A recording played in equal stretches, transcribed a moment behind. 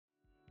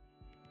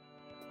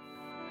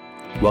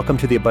Welcome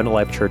to the Abundant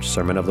Life Church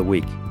Sermon of the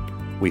Week.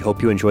 We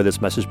hope you enjoy this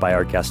message by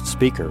our guest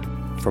speaker.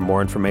 For more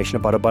information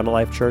about Abundant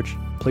Life Church,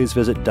 please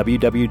visit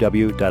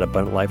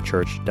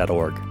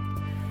www.abundantlifechurch.org.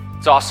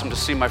 It's awesome to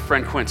see my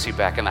friend Quincy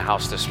back in the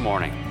house this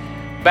morning.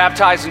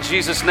 Baptized in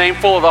Jesus' name,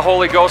 full of the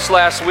Holy Ghost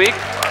last week.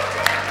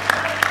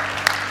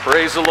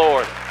 Praise the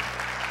Lord.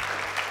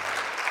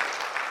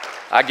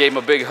 I gave him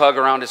a big hug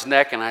around his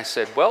neck and I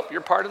said, well,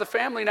 you're part of the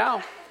family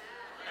now.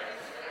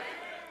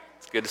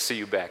 It's good to see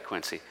you back,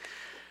 Quincy.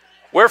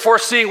 Wherefore,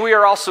 seeing we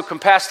are also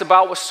compassed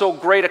about with so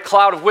great a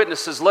cloud of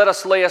witnesses, let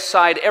us lay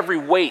aside every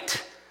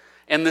weight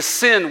and the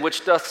sin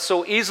which doth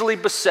so easily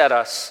beset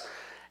us,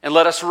 and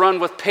let us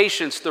run with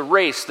patience the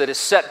race that is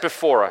set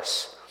before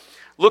us,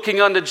 looking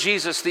unto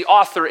Jesus, the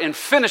author and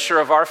finisher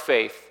of our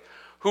faith,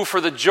 who for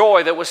the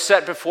joy that was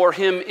set before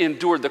him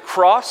endured the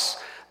cross,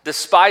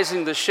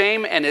 despising the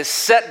shame, and is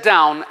set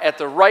down at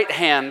the right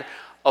hand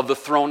of the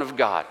throne of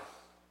God.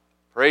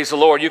 Praise the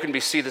Lord. You can be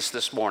seated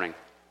this morning.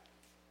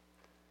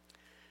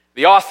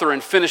 The author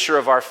and finisher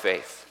of our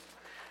faith.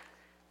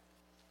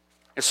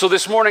 And so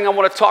this morning I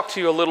want to talk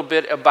to you a little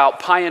bit about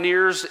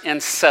pioneers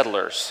and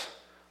settlers.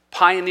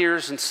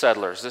 Pioneers and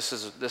settlers. This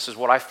is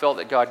what I felt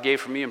that God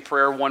gave for me in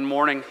prayer one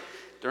morning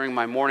during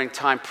my morning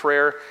time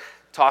prayer,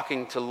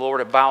 talking to the Lord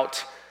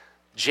about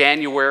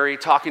January,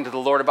 talking to the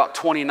Lord about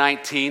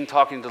 2019,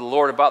 talking to the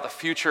Lord about the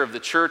future of the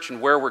church and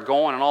where we're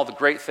going and all the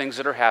great things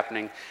that are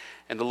happening.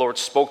 And the Lord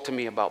spoke to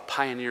me about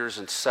pioneers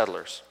and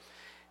settlers.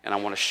 And I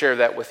want to share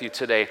that with you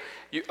today.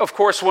 Of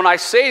course, when I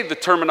say the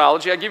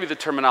terminology, I give you the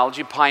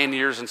terminology,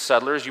 pioneers and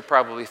settlers. You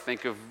probably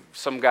think of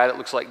some guy that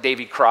looks like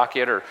Davy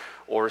Crockett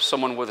or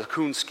someone with a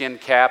coonskin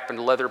cap and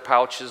leather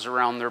pouches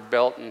around their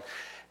belt and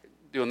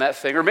doing that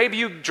thing. Or maybe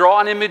you draw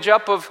an image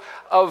up of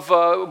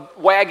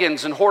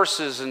wagons and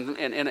horses and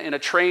a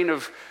train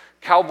of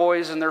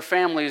cowboys and their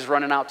families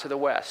running out to the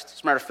west.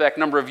 As a matter of fact, a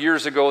number of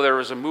years ago, there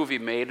was a movie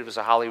made, it was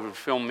a Hollywood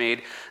film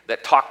made,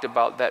 that talked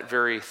about that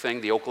very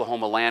thing, the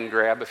Oklahoma land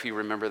grab, if you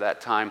remember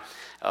that time.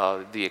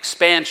 The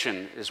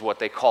expansion is what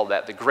they called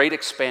that, the great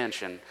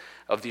expansion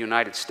of the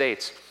United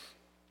States.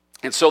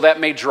 And so that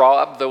may draw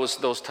up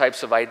those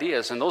types of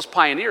ideas. And those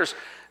pioneers,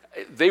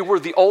 they were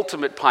the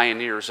ultimate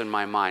pioneers in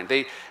my mind.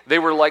 They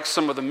were like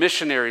some of the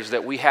missionaries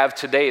that we have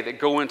today that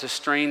go into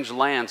strange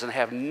lands and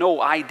have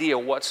no idea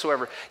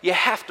whatsoever. You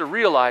have to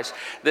realize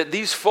that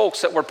these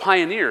folks that were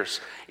pioneers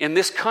in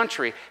this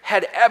country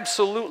had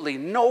absolutely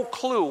no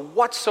clue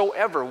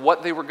whatsoever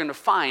what they were going to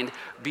find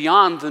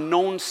beyond the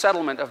known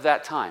settlement of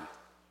that time.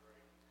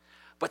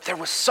 But there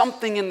was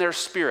something in their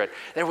spirit.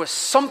 There was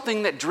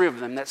something that drove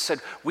them that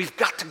said, we've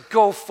got to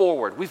go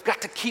forward. We've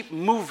got to keep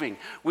moving.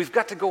 We've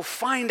got to go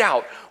find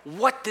out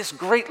what this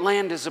great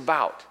land is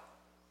about.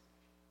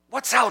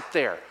 What's out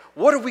there?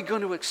 What are we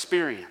going to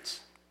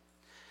experience?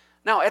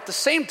 Now, at the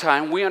same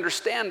time, we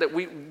understand that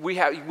we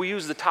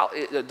use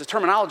the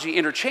terminology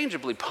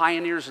interchangeably,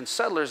 pioneers and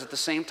settlers at the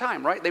same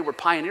time, right? They were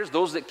pioneers,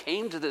 those that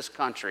came to this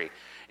country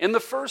in the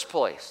first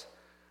place,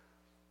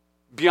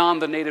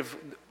 beyond the native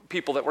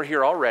people that were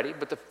here already,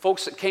 but the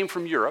folks that came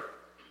from Europe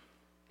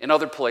and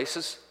other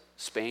places,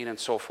 Spain and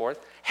so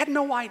forth, had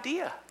no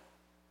idea.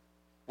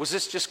 Was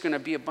this just going to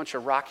be a bunch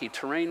of rocky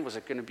terrain? Was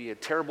it going to be a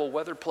terrible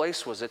weather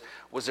place? Was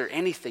there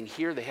anything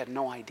here? They had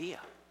no idea.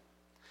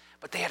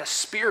 But they had a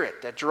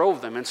spirit that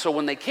drove them. And so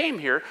when they came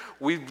here,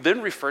 we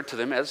then referred to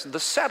them as the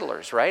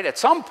settlers, right? At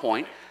some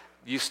point,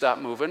 you stop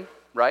moving,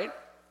 right?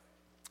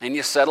 And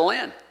you settle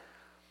in.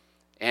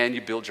 And you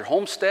build your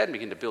homestead,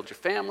 begin to build your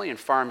family and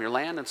farm your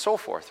land and so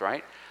forth,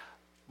 right?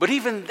 But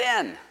even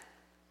then,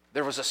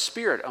 there was a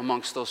spirit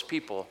amongst those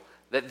people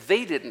that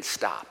they didn't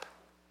stop.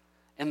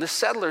 And the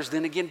settlers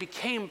then again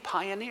became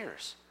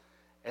pioneers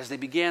as they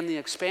began the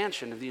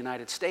expansion of the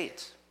United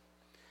States.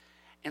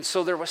 And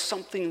so there was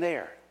something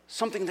there,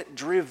 something that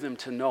drove them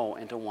to know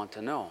and to want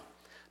to know.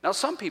 Now,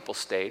 some people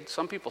stayed,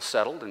 some people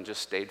settled and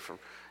just stayed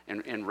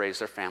and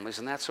raised their families,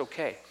 and that's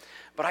okay.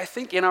 But I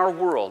think in our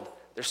world,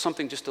 there's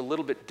something just a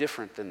little bit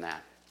different than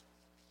that.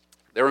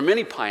 There are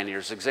many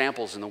pioneers,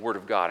 examples in the Word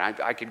of God.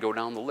 I could go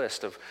down the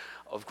list of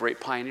great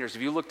pioneers.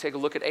 If you take a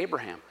look at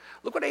Abraham.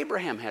 Look what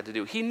Abraham had to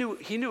do. He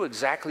knew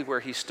exactly where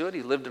he stood.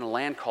 He lived in a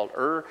land called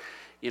Ur,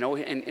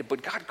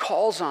 but God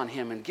calls on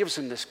him and gives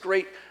him this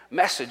great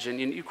message.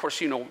 And of course,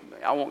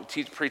 I won't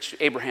preach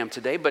Abraham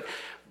today, but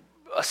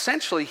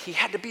essentially he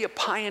had to be a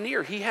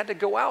pioneer. He had to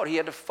go out. He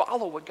had to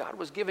follow what God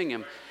was giving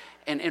him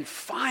and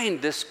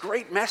find this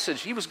great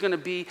message. He was going to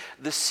be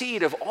the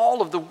seed of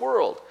all of the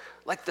world,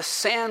 like the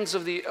sands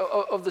of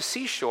the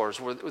seashores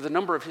were the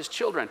number of his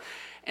children.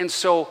 And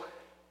so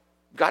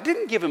God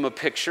didn't give him a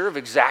picture of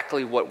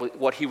exactly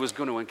what he was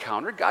going to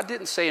encounter. God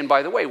didn't say, and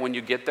by the way, when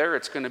you get there,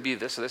 it's going to be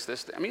this.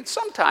 I mean,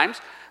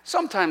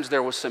 sometimes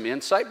there was some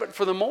insight, but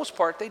for the most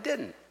part, they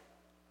didn't.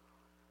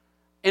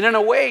 And in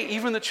a way,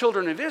 even the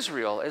children of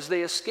Israel, as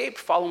they escaped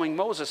following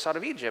Moses out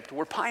of Egypt,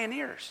 were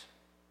pioneers.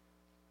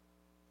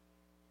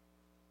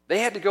 They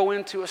had to go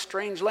into a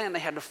strange land. They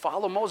had to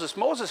follow Moses.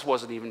 Moses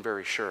wasn't even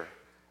very sure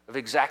of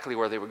exactly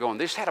where they were going.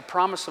 They just had a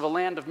promise of a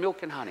land of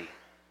milk and honey.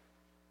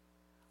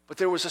 But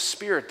there was a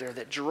spirit there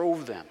that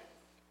drove them.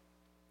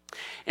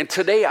 And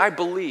today I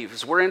believe,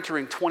 as we're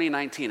entering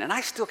 2019, and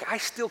I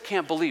still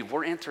can't believe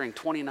we're entering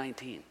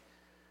 2019.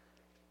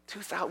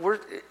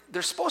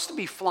 There's supposed to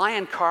be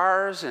flying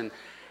cars and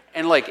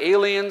like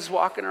aliens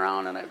walking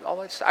around and all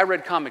that stuff. I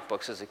read comic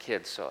books as a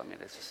kid, so I mean,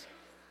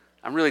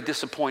 I'm really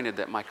disappointed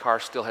that my car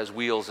still has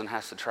wheels and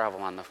has to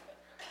travel on the.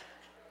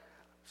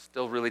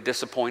 Still really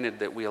disappointed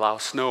that we allow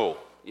snow,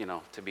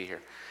 to be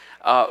here.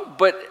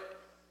 But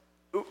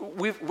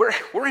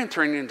we're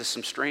entering into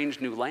some strange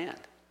new land.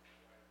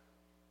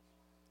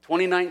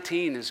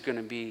 2019 is going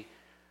to be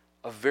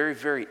a very,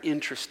 very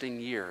interesting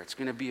year. It's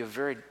going to be a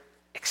very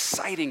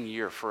exciting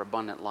year for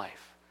abundant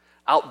life.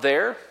 Out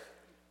there,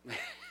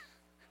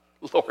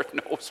 Lord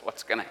knows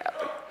what's going to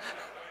happen.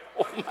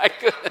 Oh my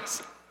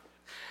goodness.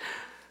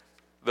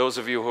 Those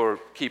of you who are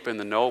keeping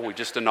the know, we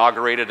just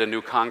inaugurated a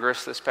new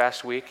Congress this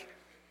past week.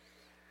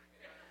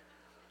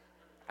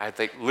 I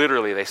think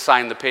literally they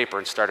signed the paper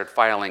and started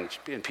filing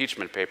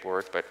impeachment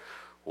paperwork, but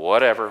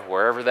whatever,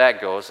 wherever that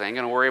goes, I ain't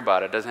going to worry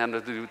about it. It doesn't have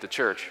to do with the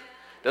church.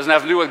 It doesn't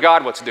have to do with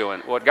God,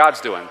 what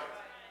God's doing.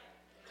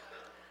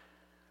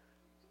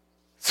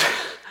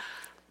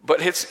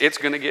 But it's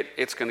going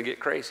to get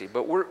crazy.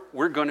 But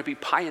we're going to be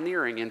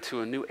pioneering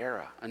into a new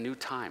era, a new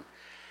time.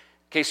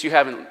 In case you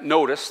haven't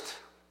noticed,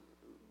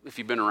 if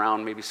you've been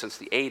around maybe since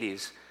the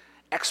 80s,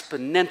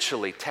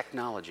 exponentially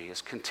technology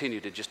has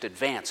continued to just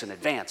advance and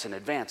advance and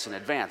advance and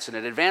advance, and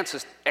it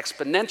advances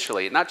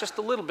exponentially, not just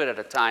a little bit at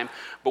a time,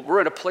 but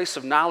we're at a place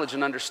of knowledge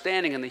and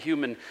understanding in the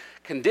human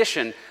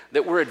condition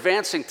that we're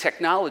advancing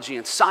technology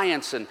and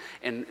science and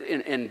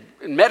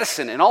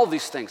medicine and all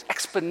these things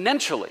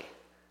exponentially.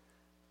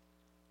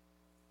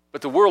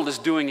 But the world is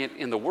doing it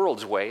in the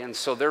world's way, and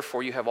so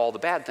therefore you have all the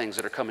bad things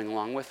that are coming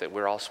along with it.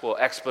 We're also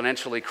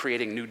exponentially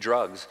creating new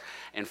drugs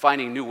and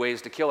finding new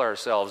ways to kill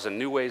ourselves and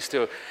new ways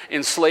to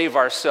enslave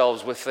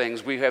ourselves with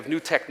things. We have new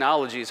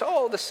technologies.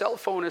 Oh, the cell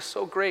phone is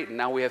so great. And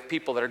now we have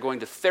people that are going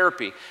to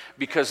therapy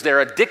because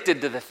they're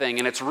addicted to the thing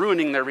and it's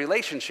ruining their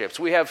relationships.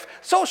 We have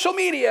social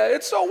media.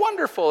 It's so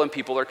wonderful. And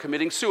people are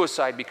committing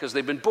suicide because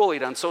they've been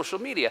bullied on social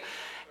media.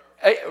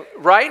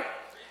 Right?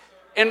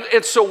 And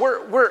so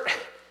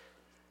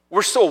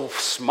we're so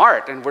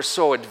smart and we're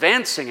so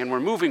advancing and we're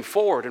moving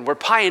forward and we're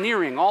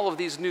pioneering all of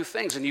these new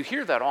things, and you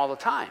hear that all the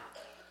time.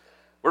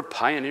 We're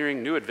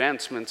pioneering new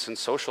advancements in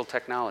social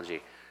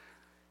technology.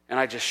 And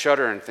I just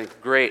shudder and think,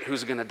 great,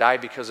 who's going to die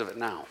because of it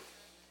now?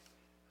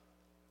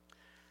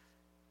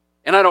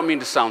 And I don't mean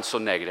to sound so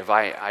negative.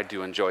 I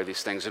do enjoy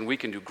these things, and we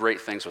can do great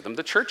things with them.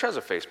 The church has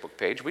a Facebook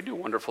page. We do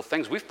wonderful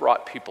things. We've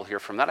brought people here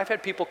from that. I've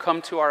had people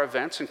come to our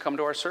events and come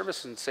to our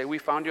services and say, we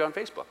found you on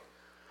Facebook.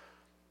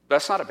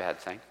 That's not a bad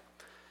thing.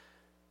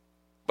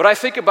 But I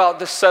think about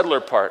the settler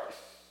part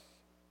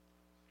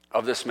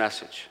of this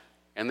message,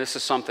 and this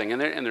is something,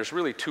 and there's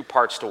really two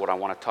parts to what I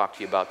want to talk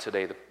to you about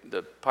today,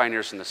 the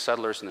pioneers and the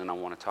settlers, and then I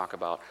want to talk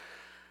about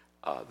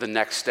the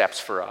next steps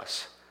for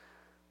us.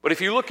 But if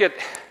you look at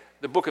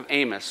the book of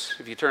Amos,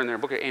 if you turn there,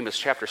 book of Amos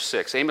chapter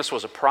 6, Amos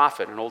was a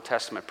prophet, an Old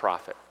Testament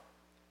prophet.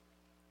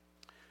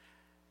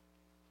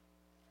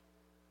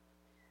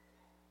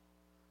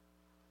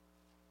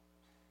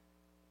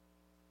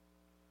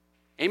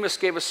 Amos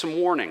gave us some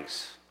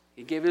warnings.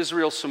 He gave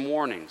Israel some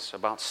warnings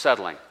about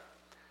settling.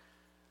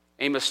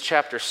 Amos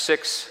chapter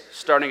 6,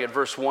 starting at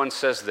verse 1,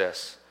 says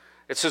this.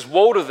 It says,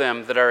 "Woe to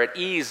them that are at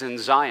ease in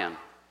Zion,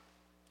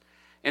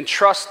 and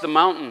trust the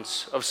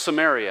mountains of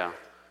Samaria,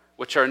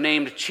 which are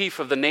named chief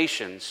of the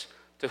nations,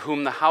 to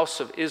whom the house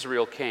of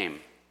Israel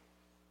came."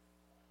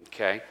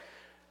 Okay.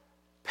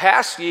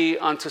 "Pass ye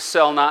unto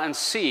Selna and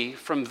see,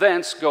 from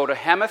thence go to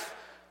Hamath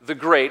the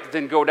great,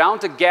 then go down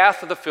to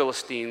Gath of the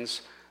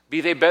Philistines.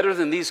 Be they better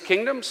than these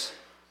kingdoms?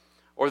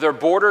 Or their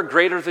border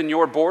greater than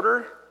your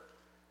border?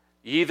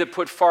 Ye that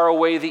put far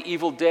away the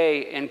evil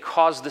day and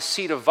cause the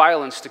seat of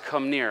violence to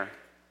come near,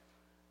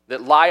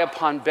 that lie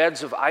upon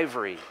beds of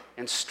ivory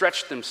and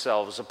stretch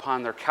themselves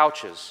upon their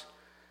couches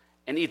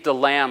and eat the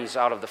lambs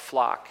out of the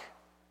flock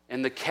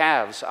and the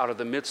calves out of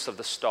the midst of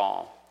the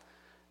stall,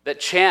 that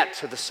chant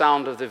to the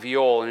sound of the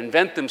viol and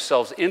invent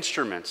themselves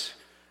instruments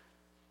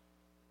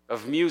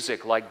of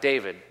music like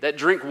David, that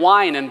drink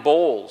wine in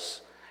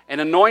bowls and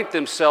anoint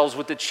themselves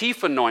with the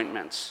chief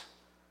anointments,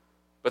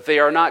 but they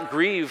are not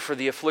grieved for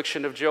the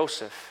affliction of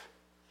Joseph.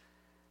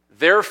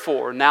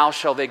 Therefore now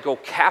shall they go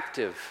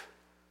captive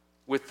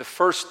with the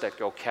first that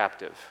go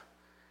captive,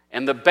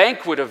 and the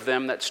banquet of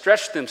them that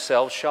stretch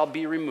themselves shall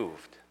be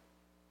removed."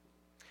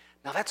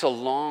 Now that's a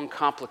long,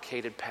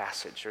 complicated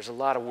passage. There's a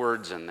lot of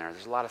words in there.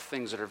 There's a lot of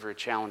things that are very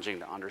challenging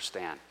to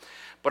understand.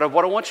 But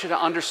what I want you to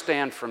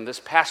understand from this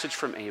passage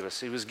from Amos,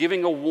 he was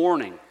giving a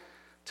warning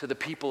to the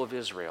people of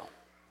Israel.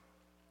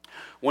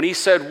 When he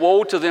said,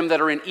 "Woe to them that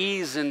are in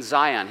ease in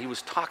Zion," he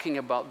was talking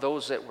about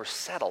those that were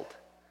settled.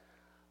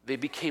 They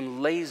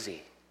became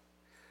lazy.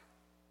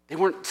 They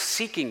weren't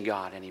seeking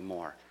God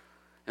anymore.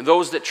 And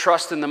those that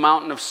trust in the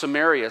mountain of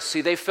Samaria,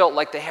 see, they felt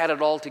like they had it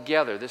all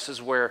together. This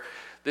is where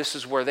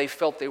they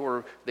felt they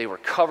were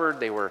covered.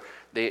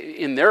 They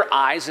in their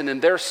eyes and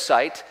in their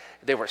sight,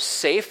 they were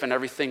safe and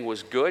everything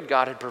was good.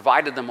 God had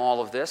provided them all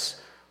of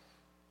this.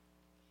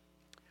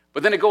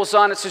 But then it goes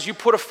on, it says, you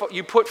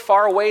put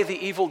far away the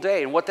evil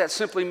day. And what that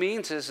simply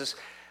means is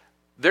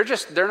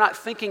they're not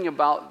thinking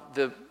about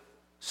the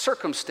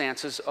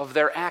circumstances of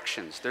their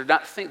actions. They're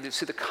not see,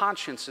 the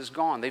conscience is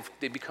gone.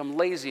 They become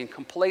lazy and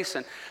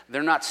complacent.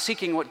 They're not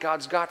seeking what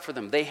God's got for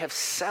them. They have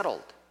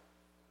settled.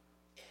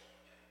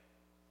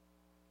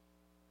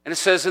 And it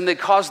says, and they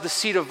cause the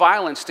seed of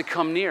violence to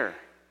come near.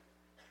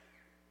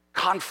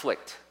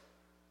 Conflict,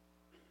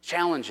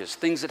 challenges,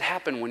 things that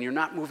happen when you're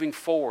not moving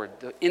forward,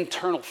 the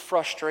internal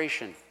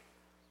frustration.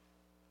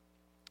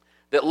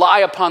 That lie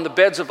upon the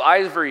beds of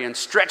ivory and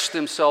stretch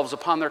themselves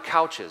upon their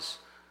couches.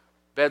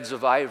 Beds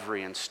of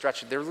ivory and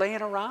stretch. They're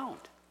laying around.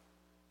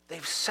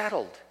 They've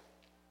settled.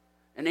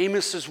 And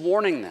Amos is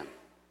warning them.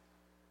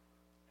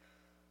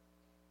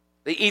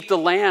 They eat the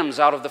lambs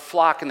out of the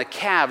flock and the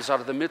calves out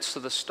of the midst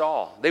of the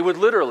stall. They would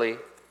literally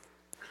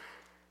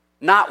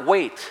not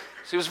wait.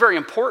 See, it was very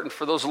important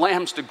for those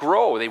lambs to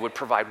grow. They would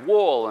provide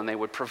wool, and they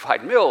would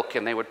provide milk,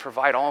 and they would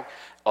provide all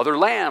other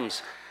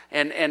lambs.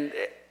 And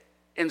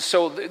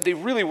so they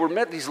really were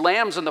meant, these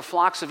lambs in the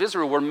flocks of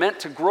Israel were meant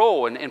to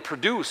grow and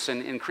produce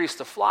and increase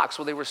the flocks.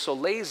 Well, they were so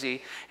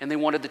lazy, and they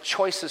wanted the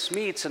choicest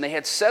meats, and they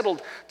had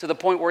settled to the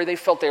point where they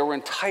felt they were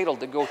entitled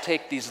to go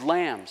take these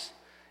lambs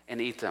and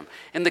eat them.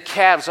 And the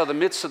calves out of the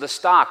midst of the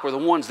stock were the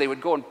ones, they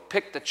would go and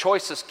pick the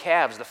choicest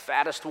calves, the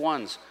fattest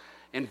ones,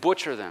 and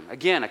butcher them.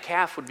 Again, a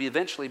calf would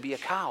eventually be a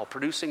cow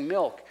producing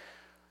milk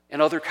and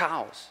other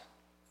cows.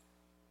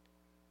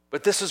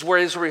 But this is where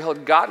Israel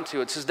had gotten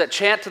to. It says that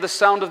chant to the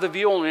sound of the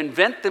viol and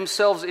invent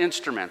themselves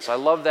instruments. I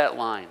love that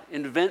line.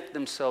 Invent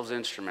themselves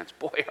instruments.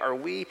 Boy, are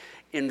we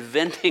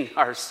inventing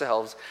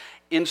ourselves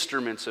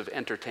instruments of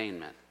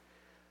entertainment.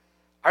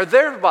 Are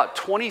there about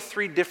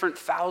 23 different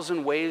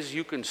thousand ways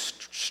you can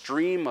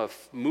stream a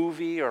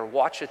movie or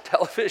watch a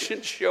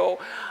television show?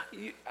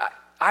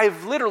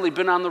 I've literally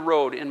been on the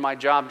road in my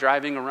job,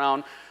 driving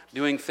around,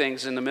 doing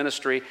things in the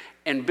ministry,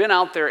 and been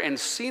out there and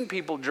seen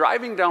people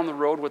driving down the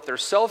road with their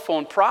cell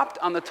phone propped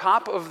on the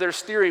top of their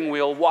steering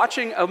wheel,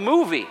 watching a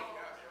movie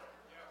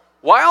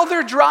while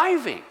they're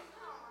driving.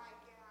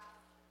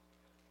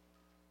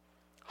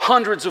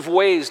 Hundreds of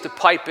ways to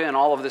pipe in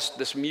all of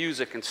this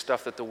music and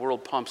stuff that the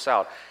world pumps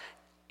out.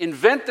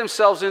 Invent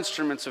themselves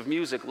instruments of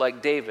music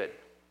like David.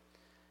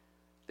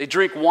 They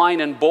drink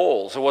wine in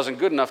bowls. It wasn't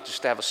good enough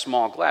just to have a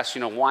small glass.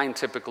 You know, wine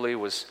typically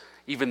was,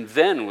 even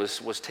then,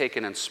 was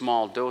taken in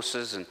small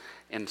doses and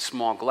in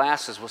small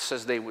glasses. Well, it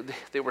says they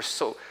were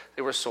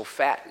so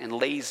fat and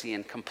lazy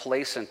and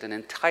complacent and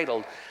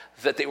entitled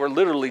that they were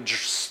literally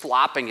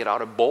slopping it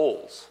out of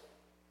bowls.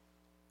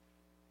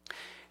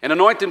 And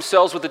anoint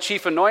themselves with the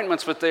chief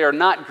anointments, but they are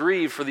not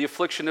grieved for the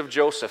affliction of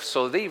Joseph.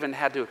 So they even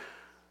had to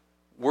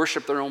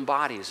worship their own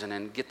bodies and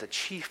then get the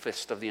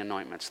chiefest of the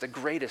anointments, the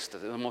greatest,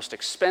 the most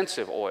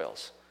expensive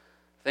oils,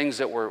 things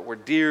that were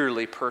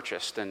dearly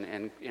purchased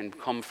and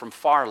come from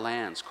far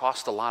lands,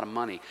 cost a lot of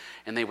money,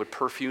 and they would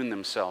perfume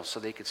themselves so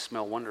they could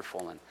smell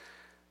wonderful and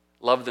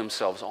love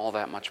themselves all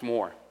that much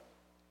more.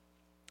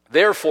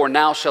 Therefore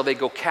now shall they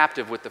go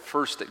captive with the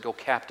first that go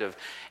captive,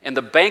 and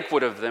the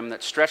banquet of them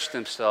that stretch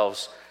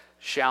themselves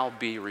shall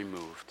be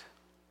removed.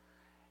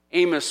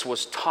 Amos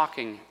was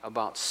talking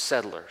about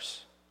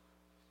settlers.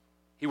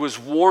 He was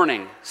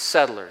warning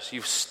settlers.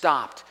 You've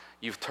stopped.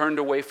 You've turned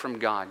away from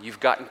God.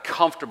 You've gotten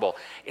comfortable.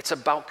 It's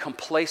about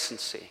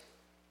complacency.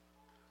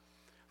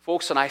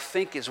 Folks, and I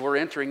think as we're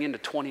entering into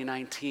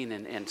 2019,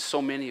 and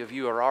so many of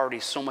you are already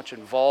so much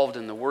involved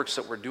in the works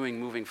that we're doing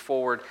moving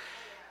forward,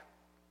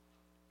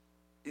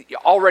 you're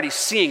already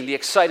seeing the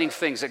exciting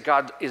things that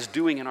God is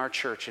doing in our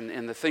church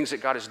and the things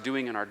that God is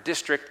doing in our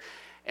district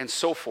and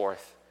so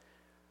forth.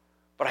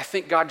 But I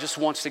think God just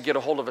wants to get a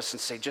hold of us and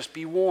say, just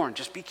be warned,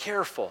 just be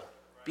careful.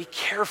 Be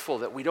careful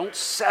that we don't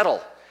settle.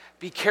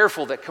 Be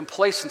careful that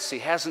complacency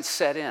hasn't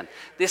set in.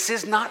 This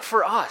is not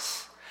for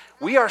us.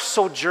 We are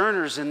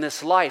sojourners in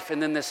this life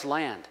and in this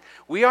land.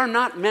 We are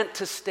not meant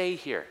to stay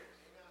here.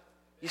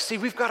 You see,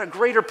 we've got a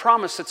greater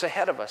promise that's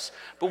ahead of us,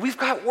 but we've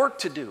got work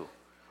to do.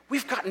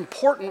 We've got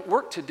important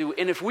work to do,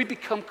 and if we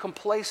become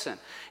complacent,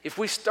 if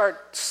we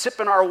start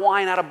sipping our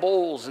wine out of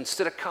bowls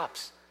instead of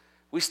cups,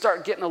 we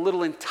start getting a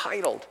little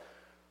entitled,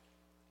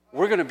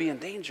 we're going to be in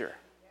danger.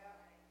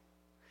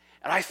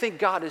 And I think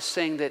God is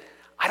saying that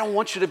I don't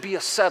want you to be a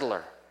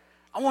settler.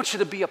 I want you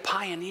to be a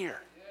pioneer.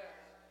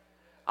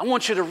 I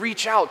want you to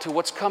reach out to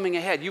what's coming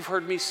ahead. You've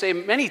heard me say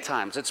many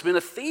times, it's been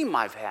a theme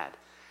I've had.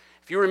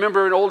 If you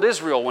remember in old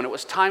Israel, when it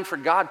was time for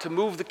God to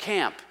move the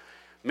camp,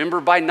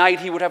 remember by night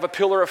he would have a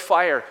pillar of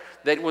fire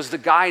that was the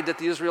guide that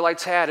the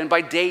Israelites had, and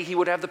by day he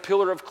would have the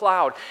pillar of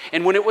cloud.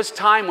 And when it was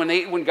time,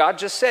 when God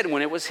just said,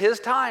 when it was his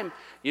time,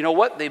 you know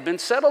what? They've been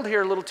settled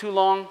here a little too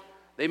long.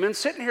 They've been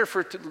sitting here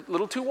for a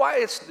little too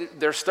while.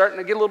 They're starting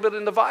to get a little bit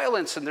into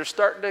violence, and they're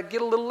starting to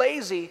get a little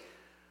lazy.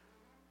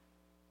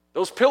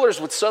 Those pillars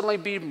would suddenly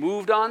be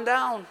moved on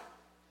down.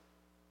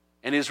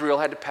 And Israel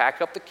had to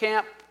pack up the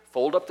camp,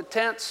 fold up the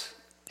tents,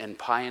 and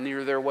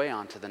pioneer their way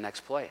on to the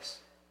next place.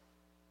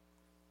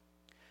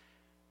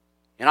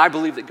 And I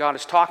believe that God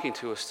is talking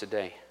to us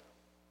today.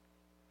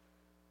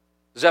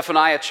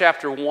 Zephaniah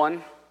chapter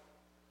 1,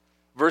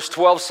 Verse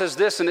 12 says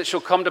this, "And it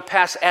shall come to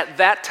pass at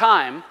that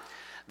time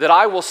that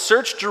I will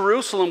search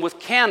Jerusalem with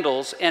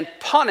candles and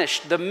punish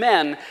the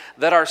men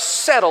that are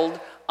settled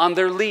on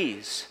their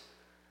lees,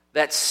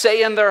 that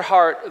say in their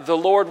heart, the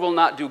Lord will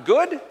not do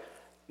good,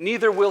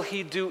 neither will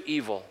he do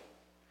evil."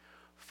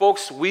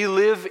 Folks, we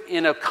live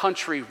in a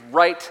country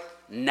right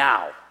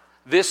now.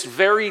 This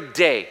very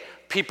day,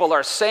 people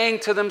are saying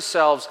to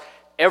themselves,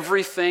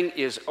 everything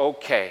is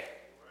okay.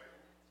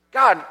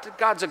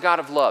 God's a God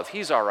of love.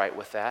 He's all right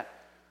with that.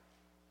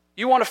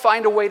 You want to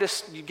find a way to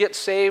get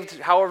saved,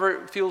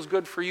 however it feels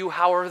good for you,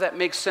 however that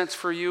makes sense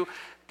for you.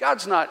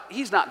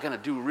 He's not going to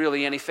do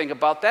really anything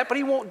about that, but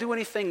he won't do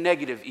anything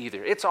negative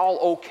either. It's all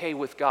okay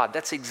with God.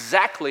 That's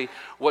exactly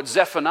what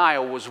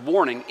Zephaniah was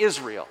warning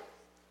Israel.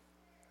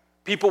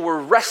 People were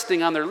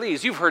resting on their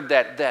lees. You've heard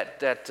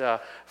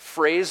that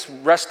phrase,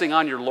 resting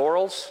on your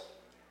laurels.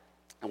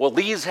 Well,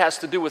 lees has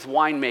to do with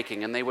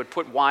winemaking, and they would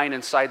put wine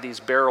inside these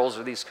barrels,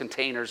 or these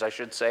containers, I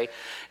should say,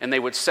 and they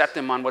would set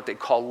them on what they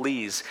call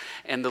lees.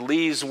 And the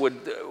lees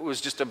was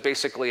just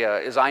basically,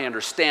 as I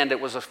understand it,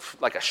 was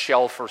like a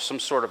shelf or some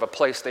sort of a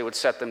place they would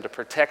set them to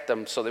protect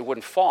them so they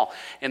wouldn't fall.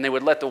 And they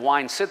would let the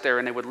wine sit there,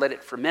 and they would let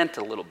it ferment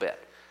a little bit.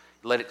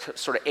 Let it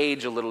sort of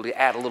age a little to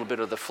add a little bit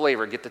of the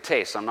flavor, get the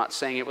taste. I'm not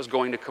saying it was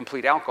going to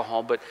complete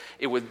alcohol, but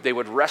they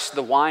would rest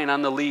the wine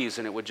on the lees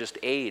and it would just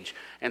age.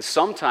 And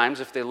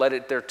sometimes if they let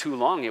it there too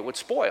long, it would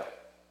spoil.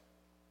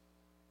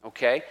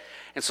 Okay?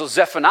 And so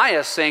Zephaniah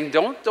is saying,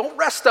 don't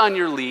rest on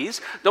your lees.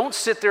 Don't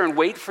sit there and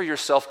wait for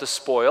yourself to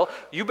spoil.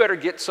 You better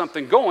get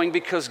something going,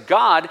 because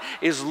God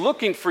is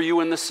looking for you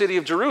in the city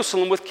of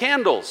Jerusalem with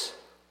candles.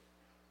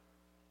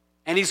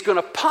 And he's going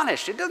to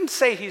punish. It doesn't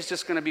say he's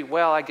just going to be,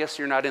 well, I guess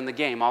you're not in the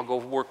game. I'll go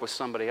work with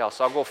somebody else.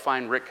 I'll go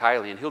find Rick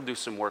Kiley and he'll do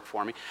some work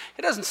for me.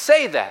 It doesn't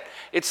say that.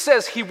 It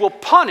says he will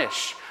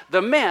punish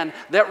the men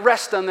that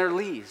rest on their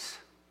lees.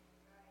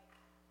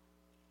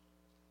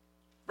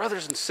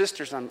 Brothers and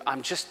sisters,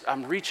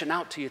 I'm reaching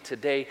out to you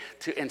today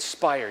to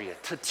inspire you,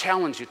 to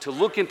challenge you, to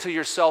look into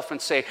yourself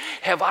and say,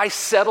 have I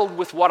settled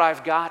with what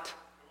I've got?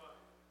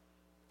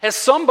 Has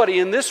somebody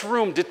in this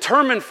room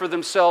determined for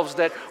themselves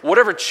that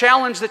whatever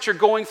challenge that you're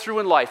going through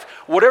in life,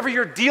 whatever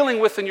you're dealing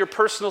with in your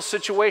personal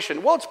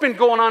situation, well, it's been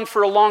going on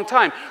for a long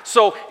time,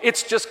 so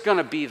it's just going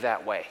to be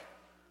that way.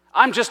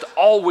 I'm just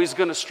always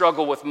going to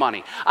struggle with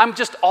money. I'm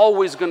just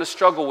always going to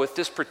struggle with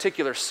this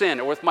particular sin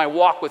or with my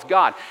walk with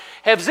God.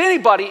 Has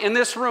anybody in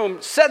this room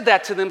said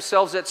that to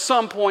themselves at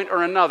some point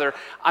or another?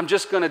 I'm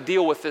just going to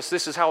deal with this.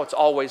 This is how it's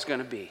always going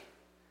to be.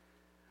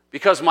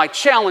 Because my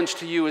challenge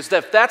to you is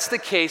that if that's the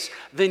case,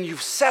 then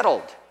you've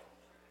settled.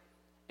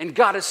 And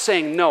God is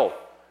saying, no,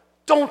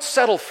 don't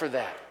settle for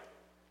that.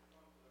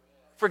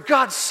 For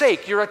God's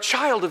sake, you're a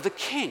child of the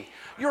King.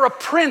 You're a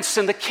prince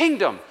in the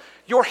kingdom.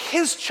 You're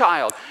his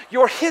child.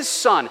 You're his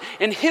son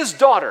and his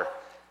daughter.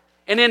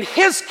 And in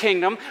his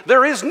kingdom,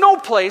 there is no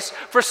place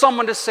for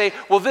someone to say,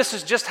 well, this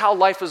is just how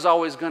life is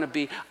always going to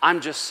be.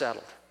 I'm just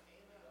settled.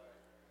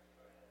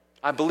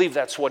 I believe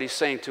that's what he's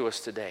saying to us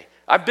today.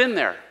 I've been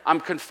there. I'm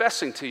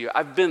confessing to you,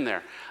 I've been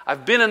there.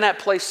 I've been in that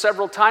place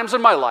several times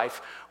in my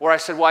life where I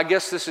said, well, I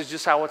guess this is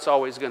just how it's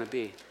always going to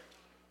be.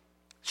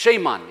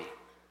 Shame on me.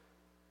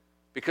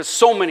 Because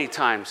so many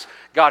times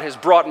God has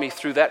brought me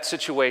through that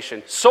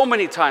situation. So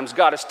many times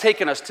God has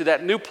taken us to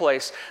that new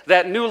place,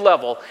 that new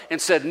level, and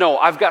said, no,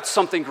 I've got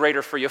something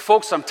greater for you.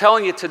 Folks, I'm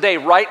telling you today,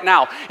 right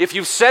now, if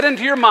you've said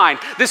into your mind,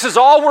 this is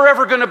all we're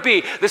ever going to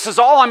be, this is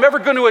all I'm ever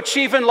going to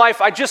achieve in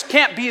life, I just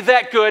can't be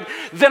that good,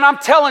 then I'm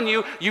telling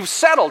you, you've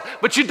settled.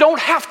 But you don't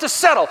have to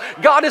settle.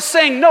 God is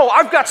saying, no,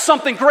 I've got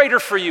something greater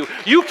for you.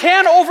 You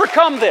can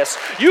overcome this.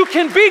 You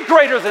can be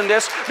greater than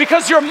this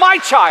because you're my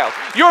child,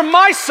 you're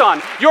my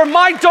son, you're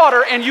my daughter,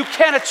 and you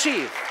can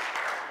achieve.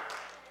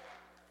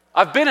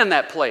 I've been in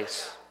that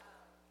place.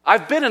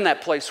 I've been in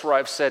that place where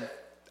I've said,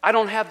 I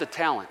don't have the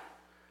talent.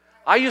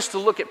 I used to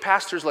look at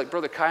pastors like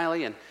Brother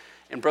Kiley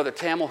and Brother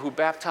Tamil who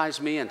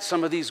baptized me and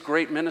some of these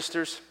great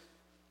ministers.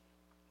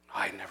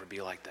 I'd never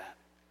be like that.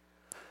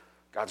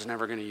 God's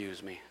never going to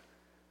use me.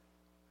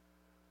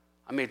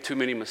 I made too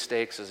many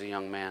mistakes as a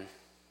young man.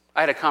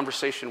 I had a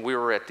conversation. We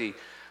were at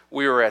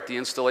the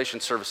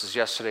installation services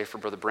yesterday for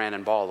Brother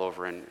Brandon Ball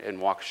over in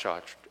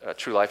Waukesha,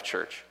 True Life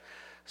Church,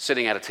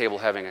 sitting at a table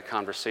having a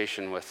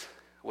conversation with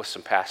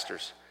some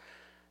pastors.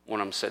 One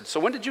of them said, so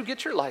when did you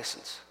get your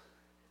license?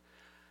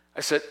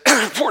 I said,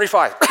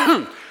 45.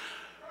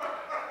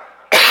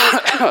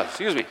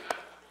 Excuse me.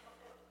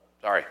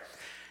 Sorry.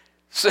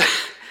 So,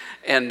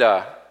 and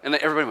then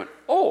everybody went,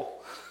 oh.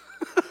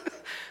 I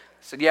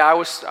said, yeah, I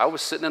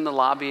was sitting in the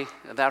lobby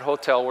of that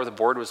hotel where the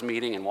board was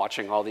meeting and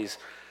watching all these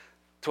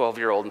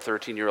 12-year-old and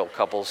 13-year-old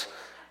couples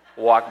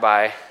walk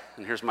by,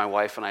 and here's my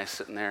wife and I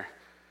sitting there.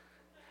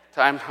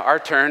 Our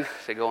turn.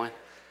 They go in.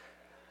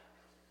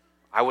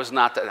 I'm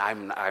not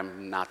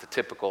the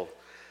typical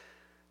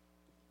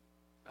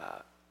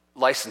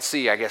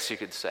licensee, I guess you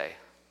could say.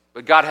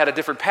 But God had a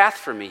different path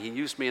for me. He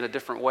used me in a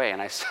different way. And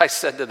I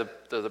said to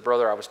the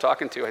brother I was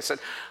talking to, I said,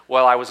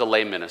 well, I was a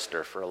lay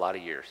minister for a lot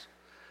of years.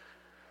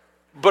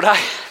 But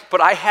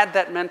I had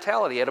that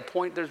mentality at a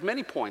point. There's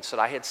many points that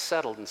I had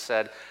settled and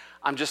said,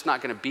 I'm just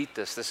not going to beat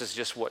this. This is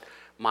just what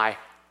my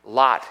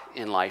lot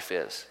in life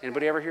is.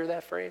 Anybody ever hear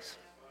that phrase?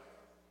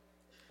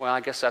 Well,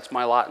 I guess that's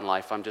my lot in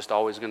life. I'm just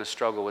always going to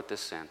struggle with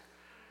this sin.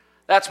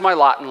 That's my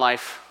lot in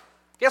life.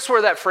 Guess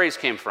where that phrase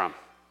came from?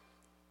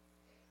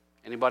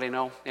 Anybody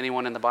know?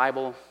 Anyone in the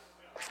Bible?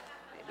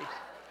 Maybe.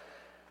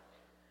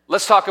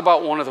 Let's talk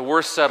about one of the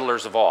worst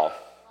settlers of all.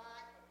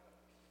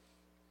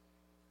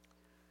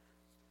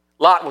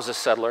 Lot was a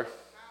settler.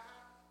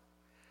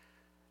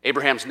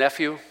 Abraham's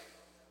nephew.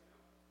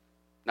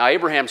 Now,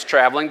 Abraham's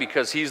traveling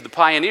because he's the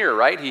pioneer,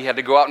 right? He had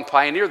to go out and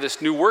pioneer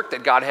this new work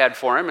that God had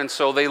for him. And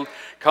so they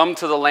come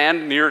to the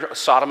land near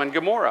Sodom and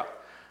Gomorrah,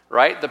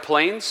 right? The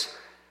plains.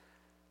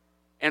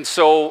 And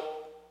so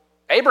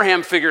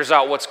Abraham figures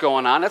out what's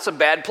going on. That's a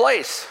bad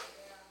place.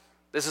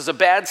 This is a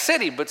bad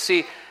city. But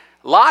see,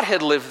 Lot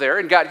had lived there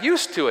and got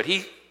used to it.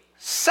 He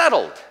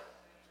settled.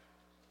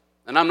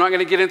 And I'm not going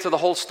to get into the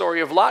whole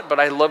story of Lot, but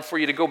I'd love for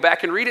you to go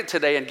back and read it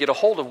today and get a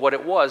hold of what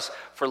it was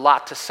for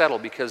Lot to settle,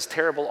 because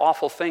terrible,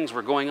 awful things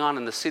were going on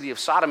in the city of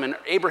Sodom, and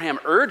Abraham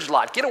urged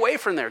Lot, get away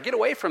from there, get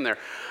away from there.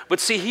 But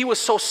see, he was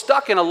so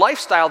stuck in a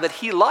lifestyle that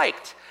he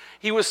liked.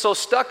 He was so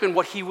stuck in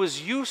what he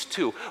was used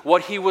to,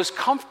 what he was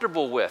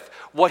comfortable with,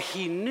 what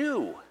he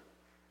knew,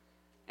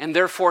 and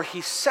therefore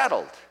he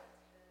settled.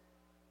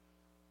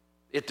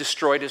 It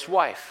destroyed his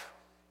wife.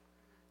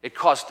 It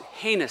caused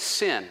heinous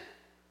sin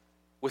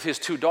with his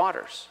two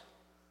daughters.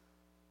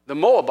 The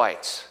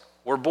Moabites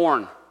were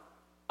born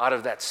out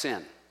of that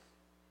sin.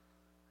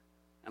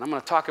 And I'm going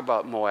to talk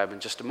about Moab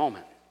in just a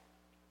moment.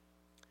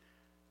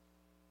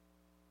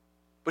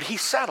 But he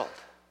settled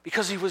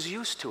because he was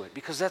used to it,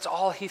 because that's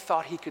all he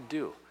thought he could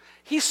do.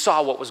 He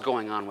saw what was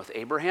going on with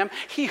Abraham.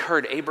 He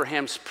heard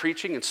Abraham's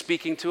preaching and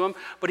speaking to him,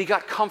 but he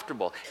got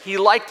comfortable. He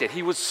liked it.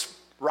 He was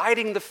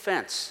riding the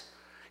fence.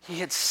 He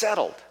had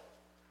settled.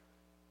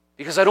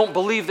 Because I don't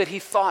believe that he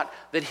thought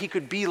that he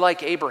could be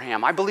like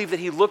Abraham. I believe that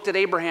he looked at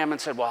Abraham and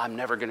said, well, I'm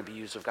never going to be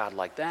used of God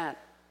like that.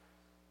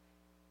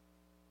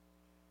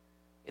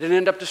 It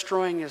ended up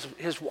destroying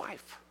his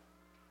wife.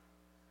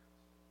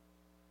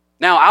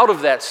 Now, out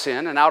of that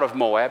sin and out of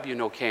Moab,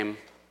 came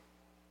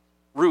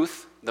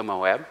Ruth, the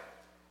Moab,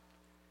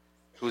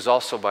 who's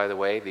also, by the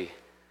way, the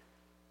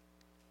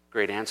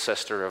great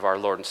ancestor of our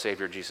Lord and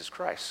Savior Jesus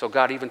Christ. So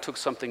God even took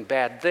something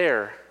bad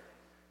there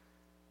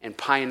and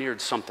pioneered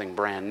something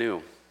brand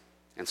new.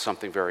 And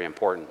something very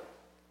important.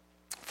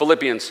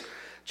 Philippians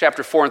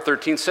chapter 4 and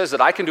 13 says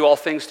that I can do all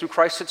things through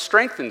Christ that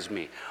strengthens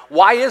me.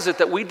 Why is it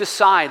that we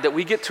decide that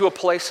we get to a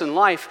place in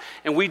life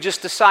and we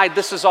just decide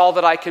this is all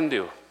that I can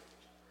do?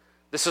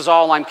 This is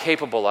all I'm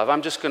capable of.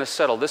 I'm just going to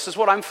settle. This is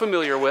what I'm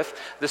familiar with.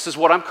 This is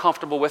what I'm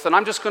comfortable with, and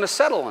I'm just going to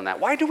settle in that.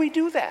 Why do we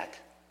do that?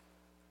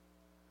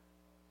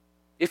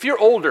 If you're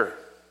older,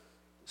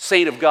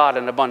 saint of God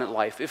in abundant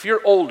life, if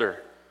you're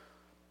older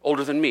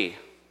than me,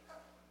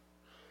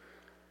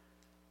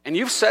 and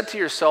you've said to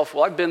yourself,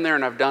 well, I've been there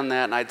and I've done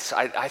that,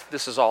 and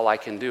this is all I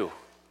can do.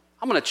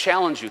 I'm going to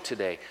challenge you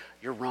today.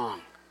 You're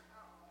wrong.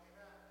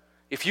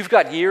 If you've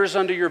got years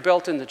under your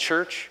belt in the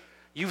church,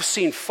 you've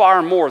seen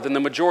far more than the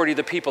majority of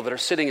the people that are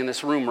sitting in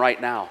this room right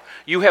now.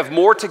 You have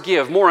more to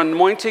give, more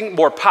anointing,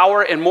 more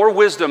power, and more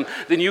wisdom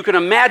than you can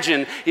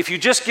imagine if you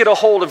just get a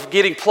hold of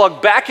getting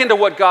plugged back into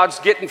what God's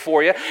getting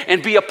for you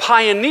and be a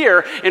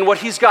pioneer in what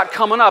He's got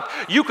coming up.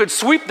 You could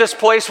sweep this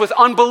place with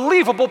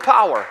unbelievable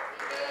power.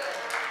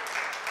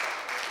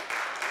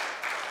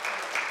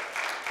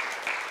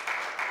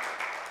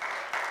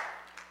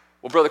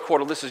 Well, Brother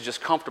Cordle, this is just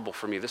comfortable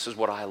for me. This is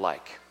what I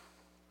like.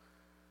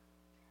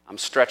 I'm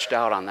stretched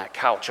out on that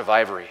couch of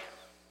ivory.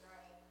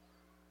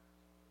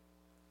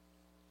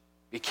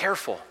 Be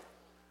careful.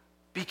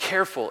 Be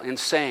careful in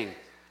saying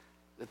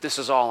that this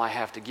is all I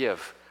have to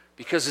give.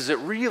 Because is it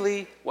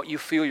really what you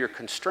feel you're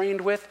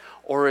constrained with,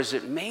 or is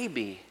it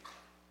maybe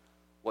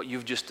what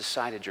you've just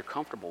decided you're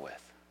comfortable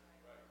with?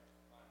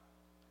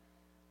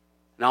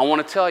 Now, I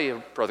want to tell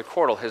you, Brother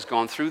Cordle has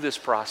gone through this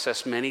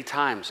process many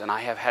times, and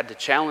I have had to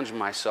challenge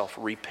myself,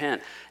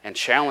 repent, and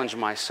challenge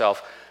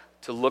myself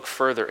to look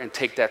further and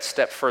take that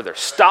step further.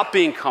 Stop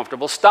being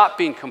comfortable. Stop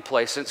being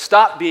complacent.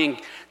 Stop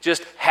being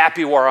just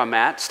happy where I'm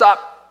at.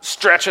 Stop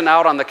stretching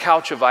out on the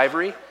couch of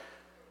ivory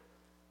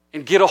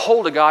and get a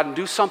hold of God and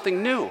do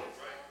something new.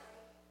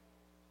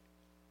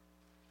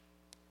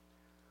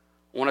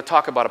 I want to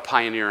talk about a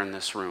pioneer in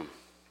this room,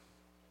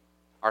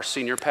 our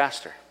senior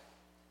pastor.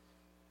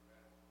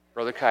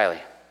 Brother Kiley.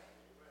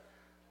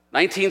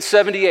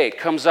 1978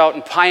 comes out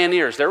and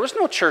pioneers. There was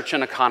no church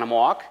in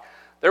Oconomowoc.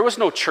 There was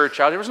no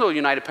church out. There was no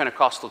United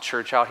Pentecostal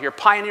Church out here.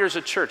 Pioneers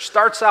a church.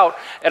 Starts out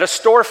at a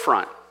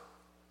storefront.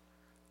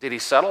 Did he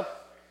settle?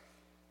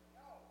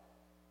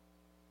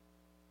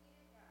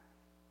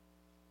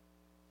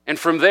 And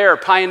from there,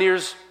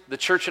 pioneers the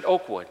church at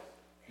Oakwood.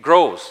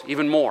 Grows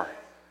even more.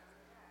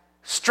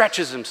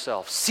 Stretches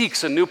himself,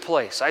 seeks a new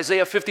place.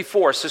 Isaiah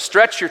 54 says,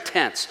 stretch your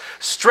tents.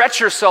 Stretch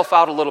yourself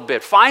out a little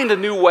bit. Find a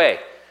new way.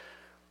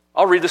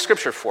 I'll read the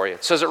scripture for you.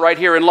 It says it right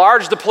here.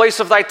 Enlarge the place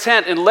of thy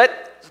tent, and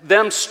let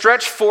them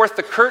stretch forth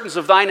the curtains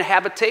of thine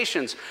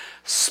habitations.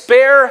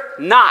 Spare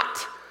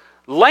not.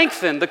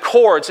 Lengthen the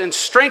cords and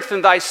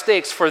strengthen thy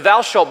stakes, for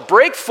thou shalt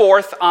break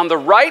forth on the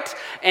right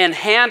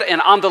hand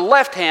and on the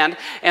left hand,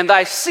 and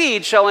thy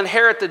seed shall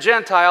inherit the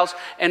Gentiles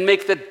and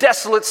make the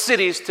desolate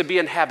cities to be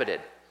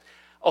inhabited.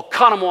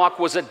 Oconomowoc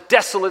was a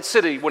desolate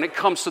city when it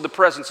comes to the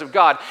presence of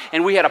God,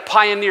 and we had a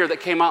pioneer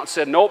that came out and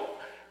said, nope,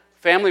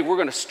 family, we're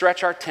going to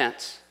stretch our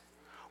tents.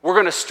 We're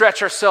going to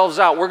stretch ourselves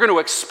out. We're going to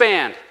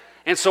expand.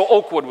 And so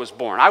Oakwood was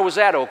born. I was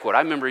at Oakwood.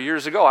 I remember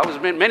years ago. I was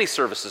in many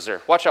services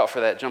there. Watch out for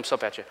that. It jumps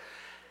up at you.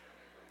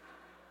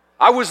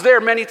 I was there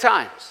many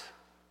times.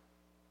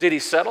 Did he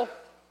settle?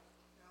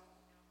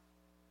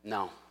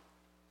 No.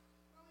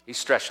 He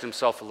stretched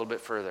himself a little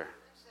bit further.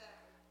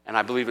 And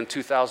I believe in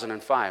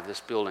 2005, this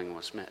building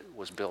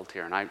was built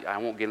here. And I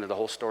won't get into the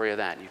whole story of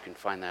that. You can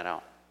find that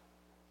out.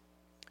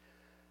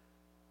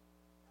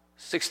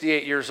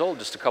 68 years old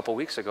just a couple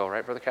weeks ago,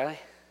 right, Brother Kylie?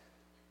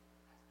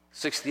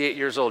 68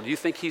 years old. Do you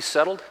think he's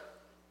settled?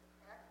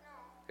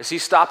 Is he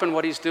stopping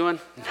what he's doing?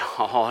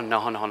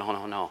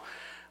 No.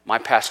 My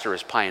pastor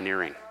is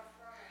pioneering.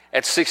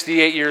 At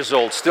 68 years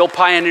old, still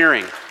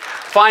pioneering,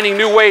 finding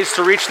new ways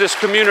to reach this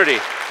community,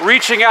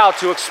 reaching out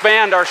to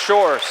expand our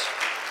shores.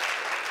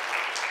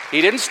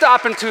 He didn't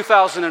stop in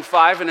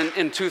 2005, and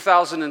in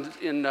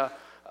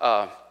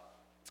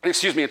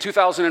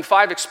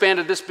 2005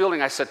 expanded this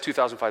building. I said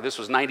 2005, this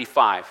was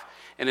 95.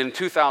 And in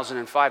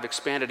 2005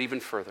 expanded even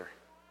further.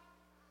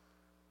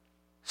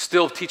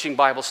 Still teaching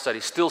Bible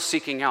study, still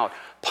seeking out.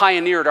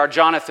 Pioneered our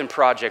Jonathan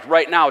Project.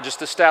 Right now,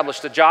 just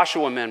established the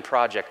Joshua Men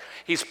Project.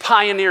 He's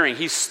pioneering.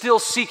 He's still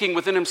seeking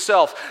within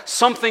himself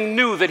something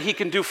new that he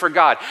can do for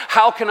God.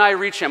 How can I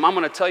reach him? I'm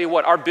going to tell you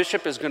what, our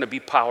bishop is going to be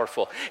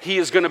powerful. He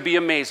is going to be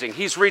amazing.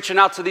 He's reaching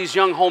out to these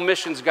young home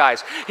missions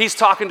guys. He's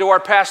talking to our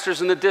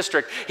pastors in the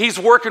district. He's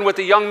working with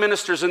the young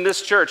ministers in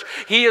this church.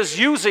 He is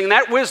using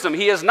that wisdom.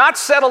 He has not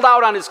settled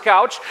out on his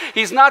couch.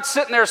 He's not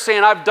sitting there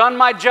saying, I've done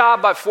my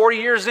job, by 40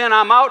 years in,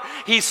 I'm out.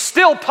 He's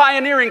still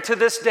pioneering to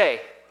this day.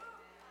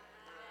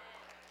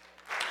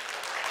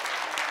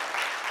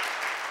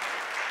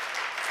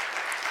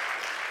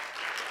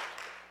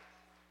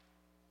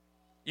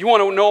 You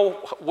want to know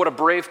what a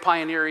brave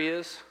pioneer he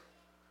is?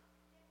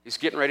 He's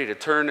getting ready to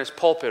turn his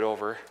pulpit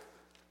over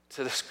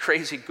to this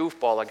crazy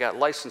goofball that got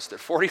licensed at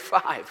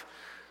 45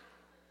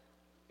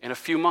 in a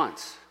few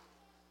months.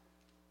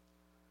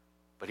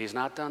 But he's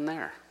not done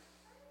there.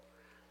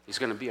 He's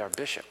going to be our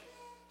bishop.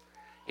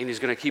 And he's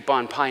going to keep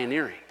on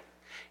pioneering.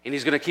 And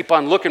he's going to keep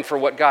on looking for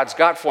what God's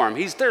got for him.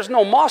 There's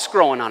no moss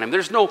growing on him.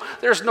 There's no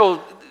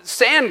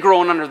sand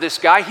growing under this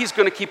guy. He's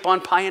going to keep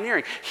on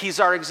pioneering. He's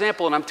our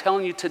example. And I'm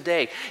telling you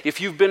today,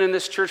 if you've been in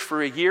this church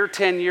for a year,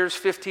 10 years,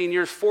 15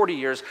 years, 40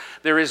 years,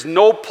 there is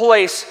no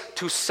place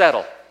to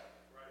settle.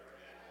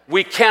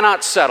 We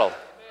cannot settle.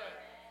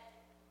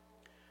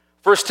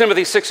 1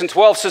 Timothy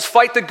 6:12 says,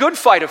 fight the good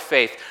fight of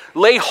faith.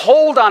 Lay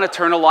hold on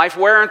eternal life,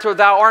 whereunto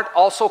thou art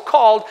also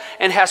called,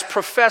 and hast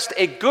professed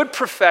a good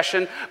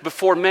profession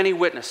before many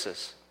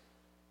witnesses.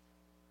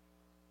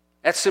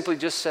 That simply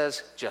just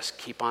says, just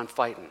keep on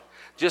fighting.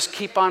 Just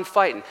keep on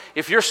fighting.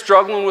 If you're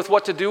struggling with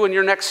what to do in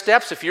your next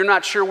steps, if you're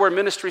not sure where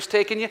ministry's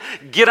taking you,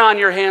 get on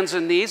your hands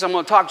and knees. I'm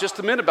going to talk just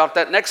a minute about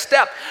that next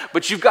step.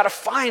 But you've got to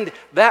find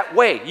that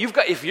way.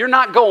 If you're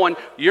not going,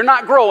 you're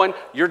not growing,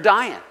 you're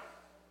dying.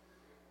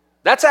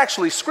 That's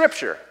actually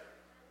scripture.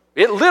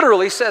 It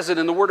literally says it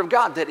in the Word of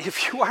God that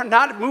if you are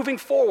not moving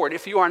forward,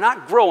 if you are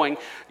not growing,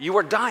 you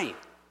are dying.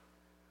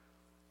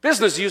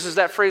 Business uses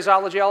that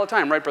phraseology all the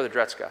time, right, Brother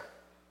Dretzka?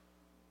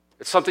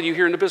 It's something you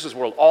hear in the business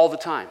world all the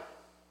time.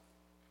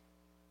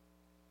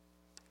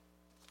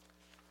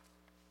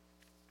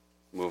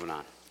 Moving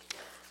on.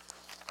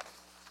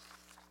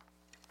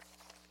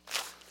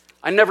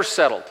 I never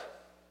settled.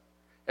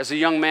 As a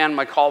young man,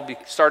 my call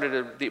started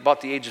at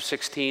about the age of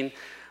 16.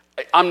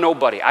 I'm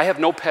nobody. I have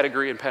no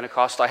pedigree in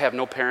Pentecost. I have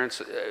no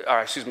parents,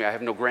 I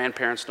have no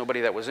grandparents,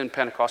 nobody that was in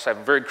Pentecost. I have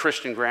a very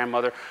Christian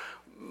grandmother.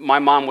 My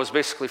mom was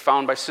basically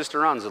found by Sister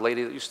Runs, the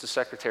lady that used to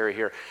secretary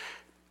here,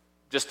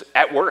 just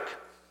at work.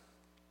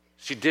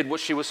 She did what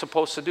she was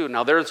supposed to do.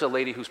 Now there's a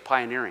lady who's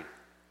pioneering.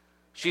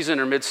 She's in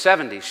her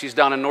mid-70s. She's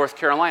down in North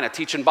Carolina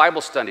teaching Bible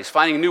studies,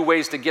 finding new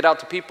ways to get out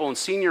to people in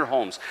senior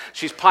homes.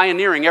 She's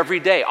pioneering every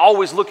day,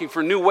 always looking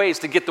for new ways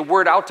to get the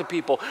word out to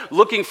people,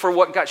 looking for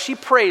what God... She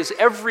prays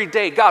every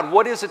day, God,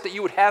 what is it that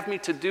you would have me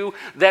to do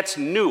that's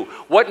new?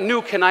 What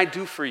new can I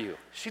do for you?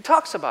 She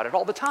talks about it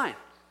all the time.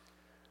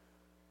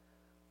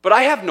 But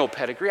I have no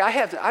pedigree. I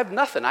have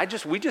nothing.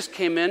 We just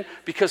came in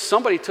because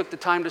somebody took the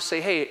time to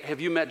say, hey, have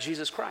you met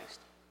Jesus Christ?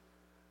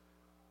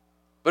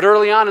 But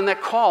early on in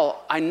that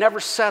call, I never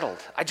settled.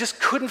 I just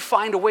couldn't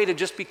find a way to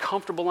just be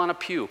comfortable on a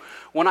pew.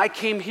 When I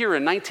came here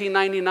in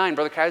 1999,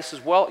 Brother Kai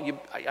says, well,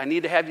 I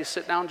need to have you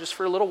sit down just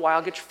for a little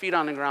while, get your feet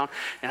on the ground.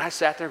 And I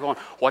sat there going,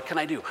 what can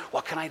I do?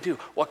 What can I do?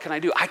 What can I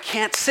do? I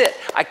can't sit.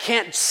 I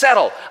can't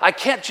settle. I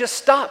can't just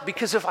stop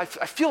because I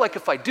feel like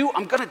if I do,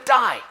 I'm going to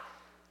die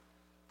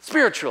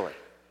spiritually.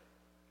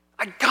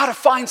 I got to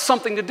find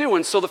something to do.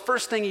 And so the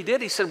first thing he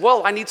did, he said,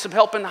 well, I need some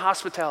help in the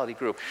hospitality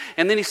group.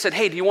 And then he said,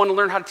 hey, do you want to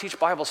learn how to teach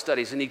Bible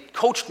studies? And he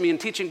coached me in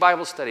teaching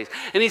Bible studies.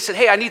 And he said,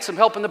 hey, I need some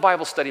help in the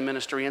Bible study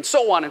ministry, and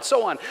so on and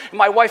so on. And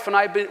my wife and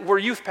I were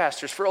youth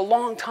pastors for a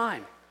long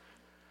time.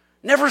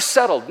 Never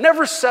settled,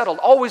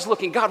 always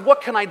looking, God,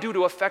 what can I do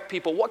to affect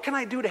people? What can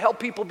I do to help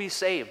people be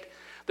saved?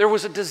 There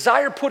was a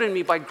desire put in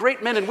me by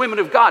great men and women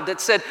of God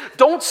that said,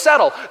 don't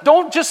settle.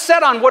 Don't just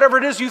set on whatever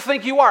it is you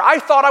think you are. I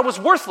thought I was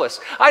worthless.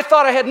 I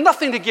thought I had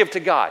nothing to give to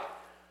God.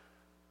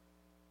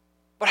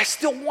 But I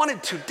still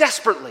wanted to,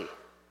 desperately.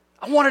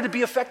 I wanted to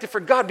be effective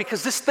for God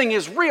because this thing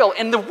is real.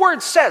 And the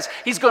Word says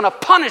He's going to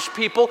punish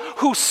people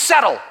who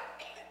settle.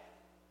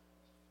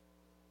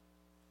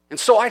 And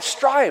so I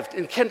strived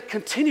and can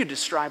continue to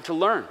strive to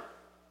learn.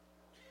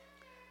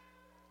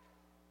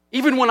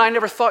 Even when I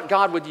never thought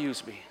God would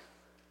use me.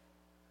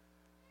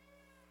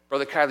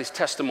 Brother Kylie's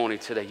testimony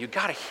today, you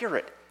got to hear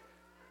it.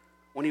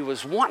 When he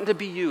was wanting to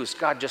be used,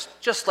 God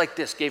just like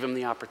this gave him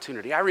the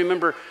opportunity. I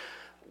remember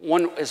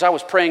as I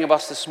was praying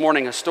about this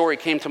morning, a story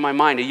came to my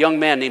mind. A young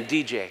man named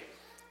DJ.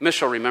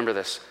 Mitch will remember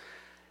this.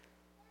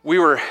 We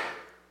were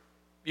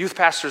youth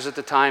pastors at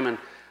the time, and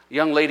a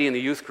young lady in the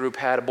youth group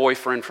had a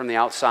boyfriend from the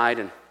outside,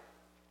 and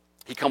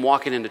he come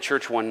walking into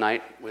church one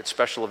night with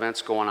special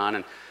events going on,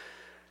 and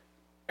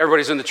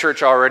everybody's in the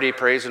church already,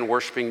 praise and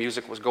worshiping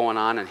music was going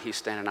on, and he's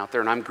standing out there,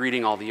 and I'm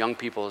greeting all the young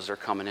people as they're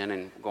coming in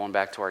and going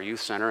back to our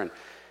youth center,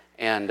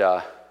 and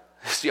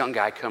this young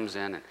guy comes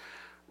in, and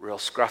real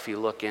scruffy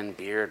looking,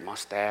 beard,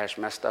 mustache,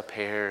 messed up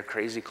hair,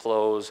 crazy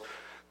clothes,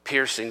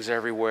 piercings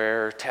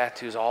everywhere,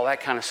 tattoos, all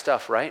that kind of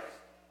stuff, right?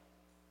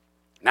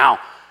 Now,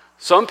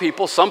 some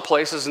people, some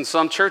places, and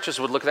some churches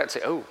would look at that and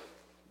say, oh,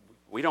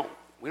 we don't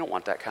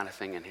want that kind of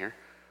thing in here.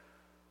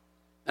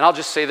 And I'll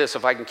just say this,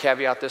 if I can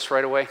caveat this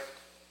right away.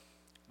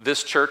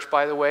 This church,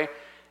 by the way,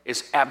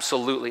 is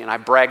absolutely, and I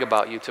brag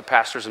about you to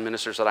pastors and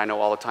ministers that I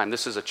know all the time,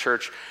 this is a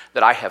church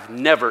that I have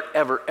never,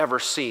 ever, ever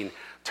seen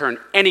turn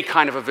any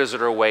kind of a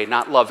visitor away,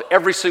 not love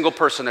every single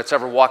person that's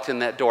ever walked in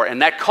that door.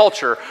 And that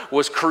culture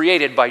was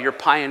created by your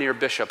pioneer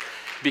bishop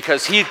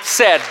because he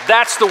said,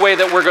 that's the way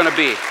that we're going to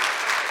be.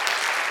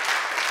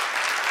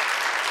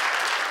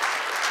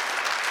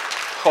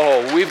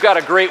 Oh, we've got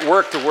a great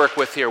work to work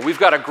with here. We've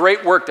got a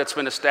great work that's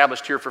been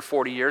established here for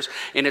 40 years,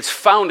 and it's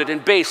founded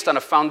and based on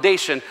a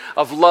foundation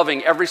of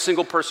loving every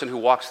single person who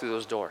walks through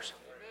those doors.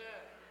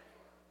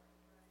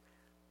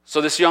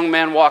 So this young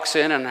man walks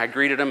in, and I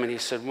greeted him, and he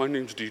said, my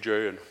name's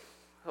DJ. And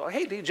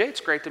hey, DJ,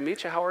 it's great to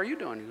meet you. How are you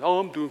doing? Oh,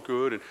 I'm doing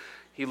good. And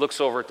he looks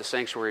over at the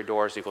sanctuary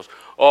doors, and he goes,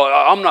 oh,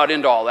 I'm not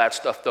into all that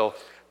stuff, though.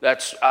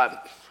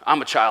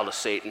 I'm a child of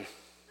Satan.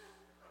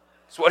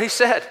 That's what he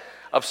said.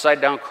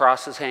 Upside down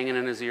crosses hanging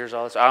in his ears,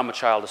 all this. I'm a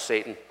child of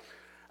Satan.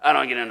 I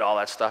don't get into all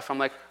that stuff. I'm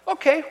like,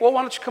 okay, well,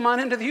 why don't you come on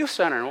into the youth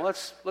center and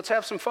let's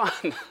have some fun.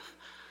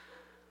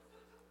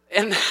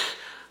 And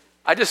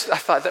I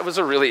thought that was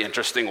a really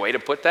interesting way to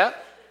put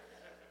that.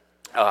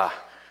 But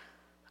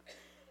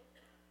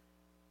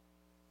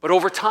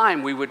over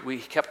time, we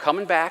kept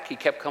coming back. He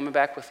kept coming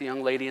back with the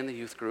young lady in the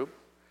youth group.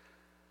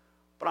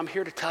 But I'm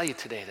here to tell you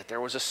today that there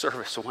was a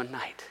service one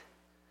night.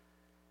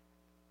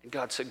 And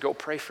God said, go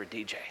pray for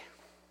DJ.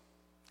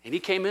 And he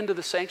came into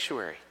the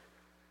sanctuary.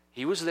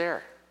 He was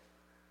there.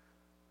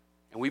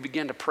 And we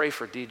began to pray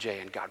for DJ,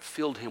 and God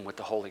filled him with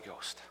the Holy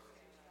Ghost,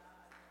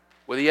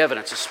 with the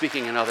evidence of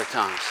speaking in other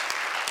tongues.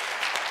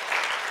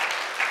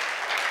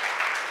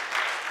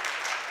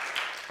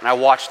 And I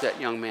watched that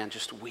young man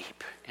just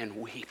weep and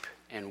weep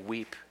and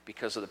weep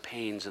because of the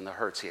pains and the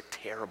hurts. He had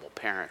terrible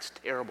parents,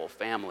 terrible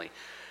family,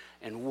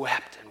 and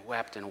wept and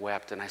wept and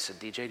wept. And I said,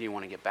 DJ, do you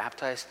want to get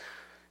baptized?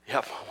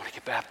 Yep, I want to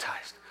get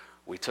baptized.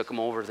 We took him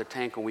over to the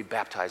tank and we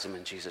baptized him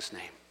in Jesus'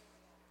 name.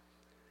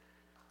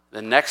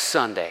 The next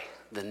Sunday,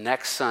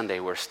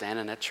 we're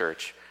standing at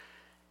church,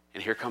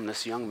 and here come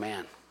this young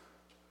man.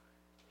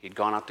 He'd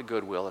gone out to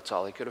Goodwill. That's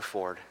all he could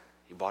afford.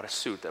 He bought a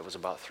suit that was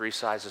about 3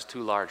 sizes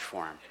too large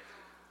for him.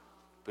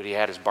 But he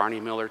had his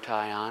Barney Miller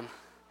tie on,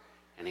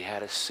 and he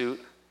had his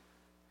suit,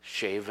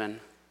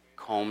 shaven,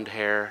 combed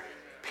hair,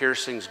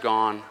 piercings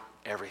gone,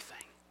 everything.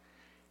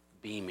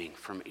 Beaming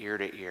from ear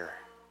to ear.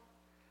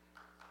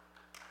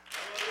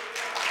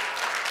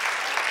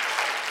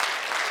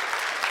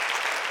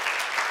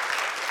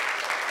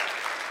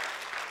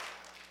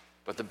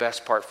 But the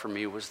best part for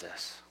me was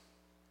this.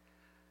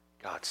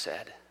 God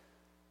said,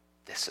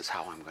 this is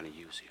how I'm going to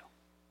use you.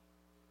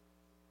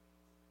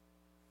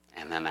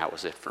 And then that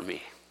was it for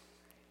me.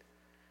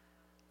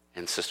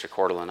 And Sister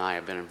Cordle and I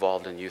have been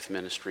involved in youth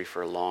ministry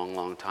for a long,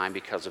 long time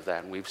because of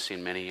that. And we've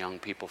seen many young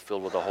people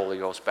filled with the Holy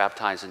Ghost,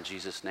 baptized in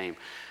Jesus' name,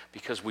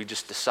 because we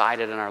just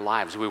decided in our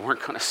lives we weren't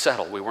going to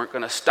settle. We weren't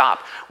going to stop.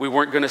 We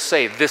weren't going to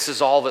say, this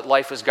is all that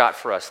life has got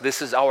for us.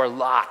 This is our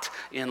lot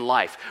in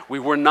life. We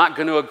were not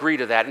going to agree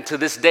to that. And to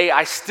this day,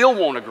 I still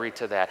won't agree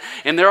to that.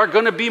 And there are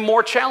going to be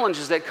more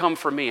challenges that come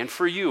for me and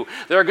for you.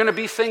 There are going to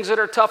be things that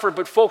are tougher.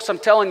 But folks, I'm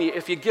telling you,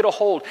 if you get a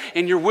hold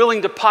and you're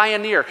willing to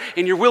pioneer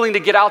and you're willing to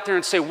get out there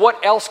and say,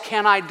 what else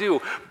can I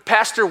do?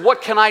 Pastor,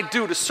 what can I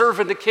do to serve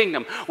in the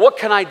kingdom? What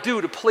can I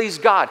do to please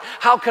God?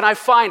 How can I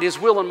find His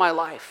will in my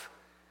life?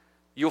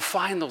 You'll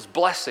find those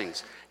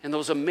blessings and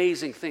those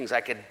amazing things.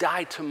 I could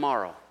die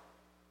tomorrow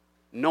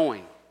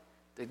knowing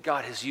that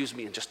God has used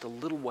me in just a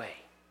little way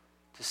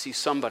to see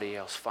somebody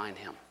else find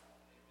Him.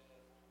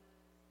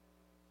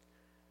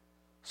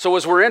 So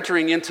as we're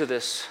entering into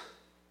this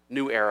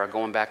new era,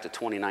 going back to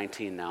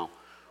 2019 now,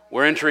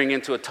 we're entering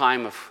into a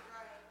time of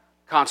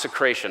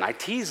consecration. I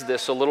teased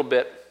this a little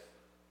bit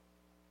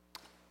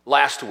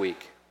last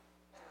week.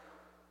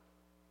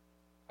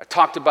 I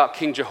talked about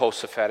King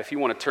Jehoshaphat. If you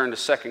want to turn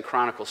to 2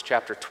 Chronicles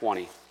chapter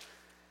 20.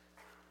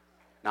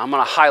 Now I'm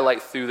going to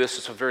highlight through this.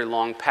 It's a very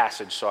long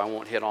passage, so I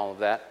won't hit all of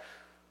that.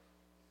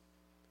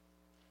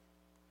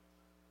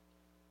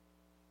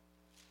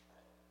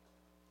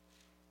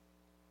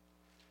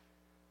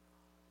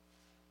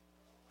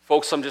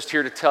 Folks, I'm just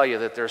here to tell you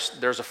that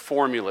there's a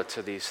formula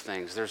to these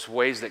things. There's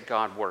ways that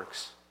God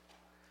works.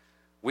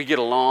 We get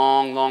a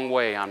long, long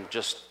way on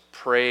just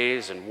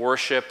praise and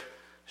worship,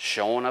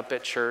 showing up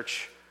at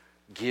church,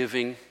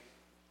 giving.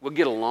 We'll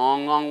get a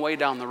long, long way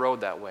down the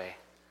road that way.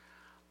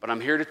 But I'm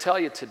here to tell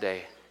you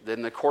today that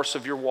in the course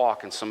of your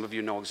walk, and some of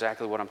you know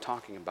exactly what I'm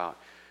talking about,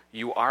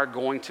 you are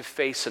going to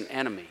face an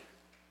enemy.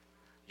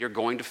 You're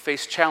going to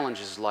face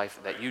challenges in life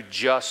that you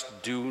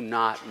just do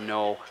not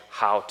know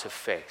how to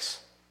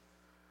face.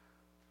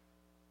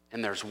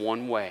 And there's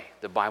one way.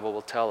 The Bible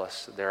will tell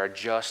us there are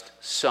just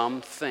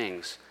some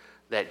things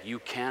that you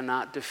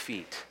cannot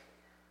defeat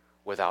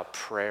without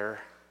prayer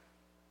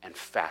and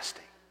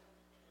fasting.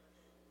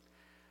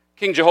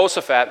 King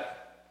Jehoshaphat,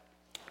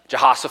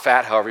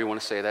 however you want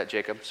to say that,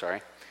 Jacob,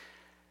 sorry.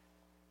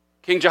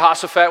 King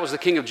Jehoshaphat was the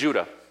king of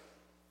Judah.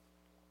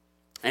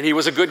 And he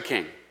was a good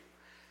king.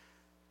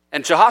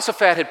 And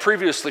Jehoshaphat had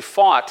previously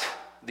fought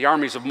the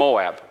armies of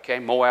Moab. Okay?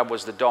 Moab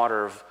was the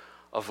daughter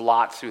of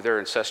Lot through their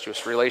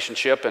incestuous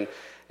relationship,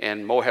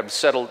 and Moab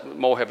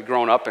had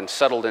grown up and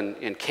settled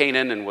in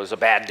Canaan and was a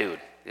bad dude.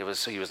 He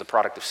was the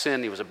product of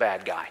sin. He was a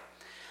bad guy.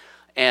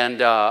 And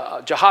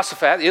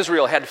Jehoshaphat,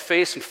 Israel, had to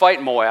face and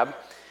fight Moab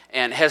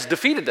and has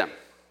defeated them.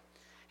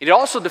 He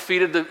also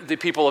defeated the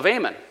people of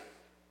Ammon.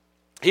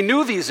 He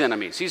knew these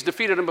enemies. He's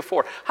defeated them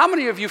before. How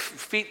many of you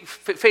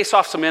face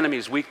off some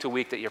enemies week to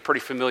week that you're pretty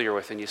familiar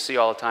with and you see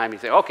all the time? You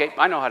think, okay,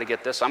 I know how to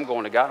get this. I'm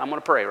going to God. I'm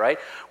going to pray, right?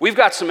 We've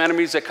got some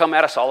enemies that come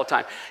at us all the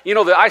time. You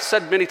know, I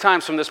said many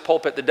times from this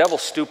pulpit, the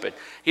devil's stupid.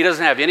 He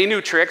doesn't have any new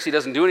tricks. He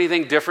doesn't do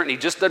anything different. He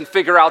just doesn't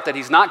figure out that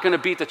he's not going to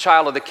beat the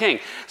child of the king.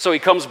 So he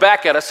comes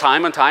back at us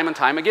time and time and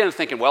time again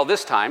thinking, well,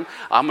 this time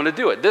I'm going to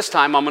do it. This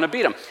time I'm going to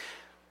beat him.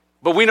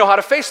 But we know how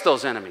to face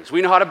those enemies.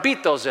 We know how to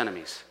beat those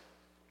enemies.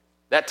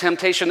 That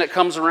temptation that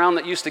comes around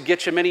that used to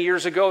get you many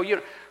years ago, you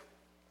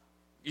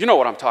know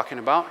what I'm talking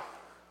about.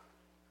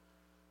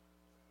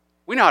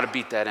 We know how to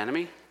beat that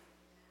enemy.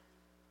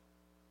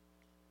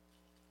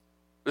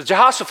 But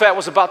Jehoshaphat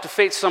was about to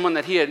face someone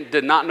that he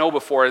did not know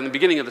before. In the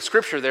beginning of the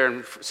scripture there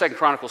in 2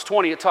 Chronicles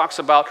 20, it talks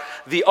about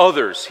the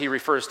others, he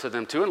refers to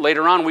them to. And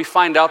later on, we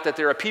find out that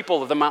there are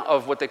people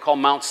of what they call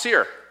Mount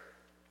Seir.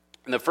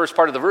 And the first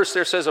part of the verse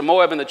there says,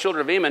 Moab and the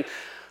children of Ammon,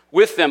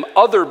 with them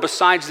other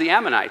besides the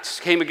Ammonites,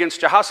 came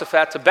against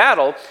Jehoshaphat to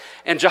battle,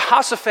 and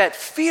Jehoshaphat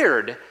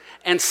feared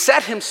and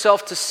set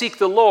himself to seek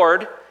the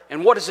Lord.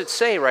 And what does it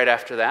say right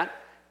after that?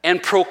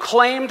 And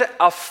proclaimed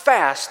a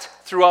fast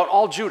throughout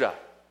all Judah.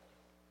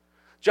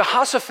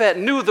 Jehoshaphat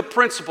knew the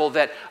principle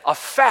that a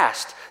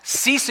fast,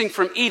 ceasing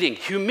from eating,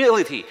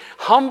 humility,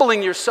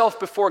 humbling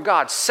yourself before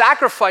God,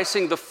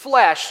 sacrificing the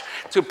flesh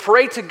to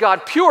pray to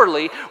God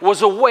purely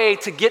was a way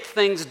to get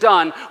things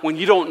done when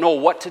you don't know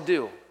what to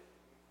do.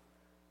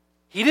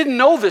 He didn't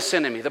know this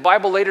enemy. The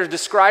Bible later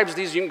describes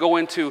these. You can go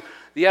into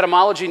the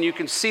etymology and you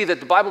can see that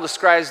the Bible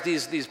describes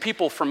these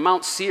people from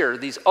Mount Seir,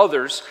 these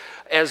others,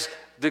 as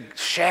the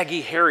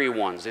shaggy, hairy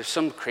ones. There's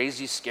some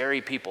crazy,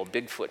 scary people,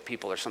 Bigfoot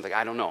people or something.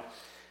 I don't know.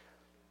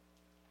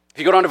 If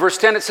you go down to verse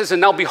 10, it says,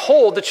 And now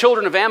behold, the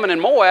children of Ammon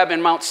and Moab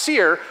and Mount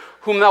Seir,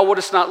 whom thou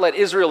wouldest not let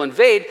Israel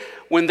invade,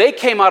 when they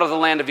came out of the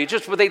land of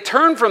Egypt, but they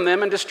turned from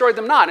them and destroyed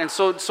them not. And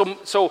so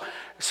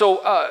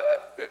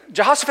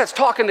Jehoshaphat's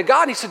talking to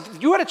God, and he said,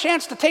 you had a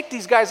chance to take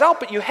these guys out,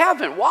 but you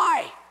haven't.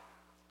 Why?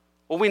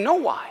 Well, we know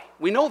why.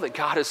 We know that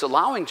God is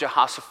allowing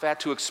Jehoshaphat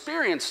to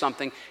experience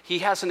something he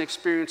hasn't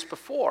experienced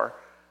before,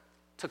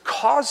 to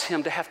cause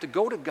him to have to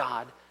go to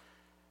God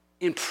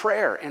in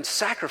prayer and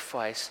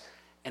sacrifice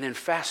and in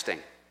fasting.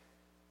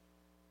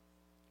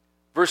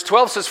 Verse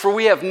 12 says, For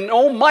we have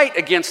no might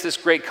against this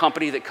great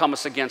company that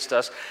cometh against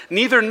us,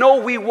 neither know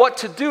we what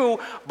to do,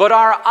 but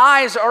our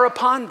eyes are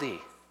upon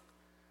thee.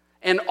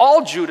 And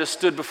all Judah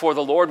stood before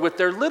the Lord with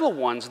their little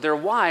ones, their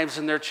wives,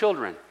 and their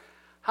children.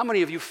 How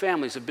many of you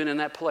families have been in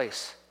that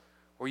place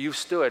where you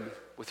stood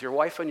with your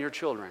wife and your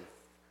children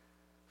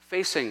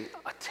facing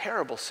a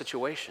terrible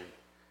situation,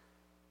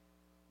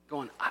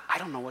 going, I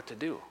don't know what to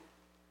do.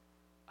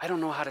 I don't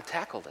know how to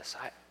tackle this.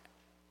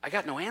 I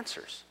got no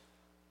answers.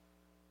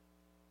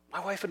 My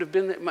wife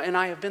and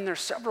I have been there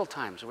several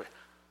times.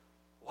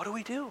 What do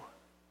we do?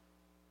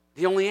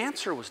 The only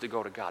answer was to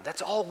go to God.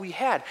 That's all we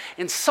had.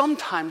 And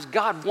sometimes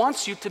God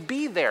wants you to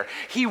be there.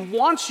 He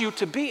wants you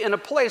to be in a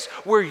place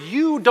where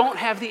you don't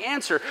have the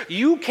answer.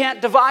 You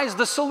can't devise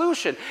the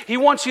solution. He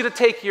wants you to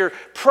take your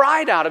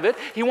pride out of it.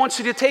 He wants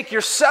you to take your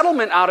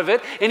settlement out of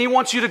it. And he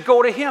wants you to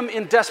go to him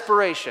in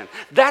desperation.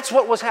 That's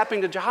what was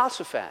happening to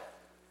Jehoshaphat.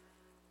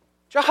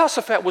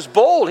 Jehoshaphat was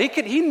bold.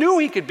 He knew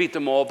he could beat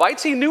the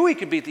Moabites. He knew he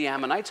could beat the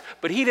Ammonites.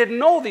 But he didn't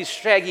know these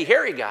shaggy,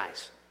 hairy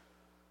guys.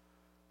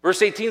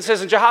 Verse 18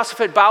 says, and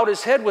Jehoshaphat bowed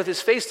his head with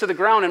his face to the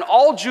ground, and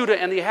all Judah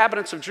and the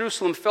inhabitants of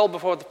Jerusalem fell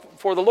before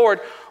the Lord,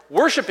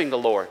 worshiping the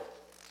Lord.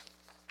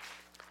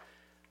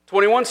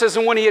 21 says,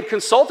 and when he had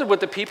consulted with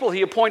the people,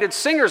 he appointed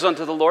singers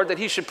unto the Lord, that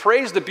he should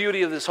praise the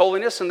beauty of his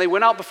holiness. And they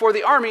went out before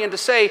the army, and to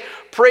say,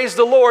 praise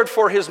the Lord,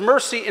 for his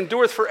mercy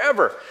endureth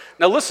forever.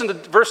 Now listen to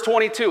verse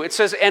 22. It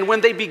says, and when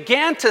they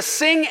began to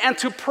sing and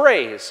to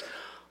praise,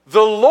 the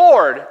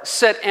Lord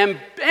set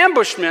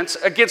ambushments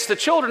against the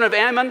children of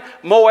Ammon,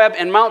 Moab,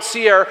 and Mount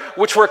Seir,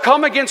 which were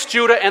come against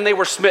Judah, and they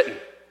were smitten.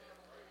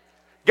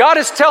 God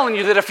is telling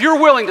you that if you're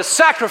willing to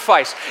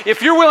sacrifice,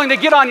 if you're willing to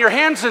get on your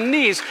hands and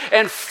knees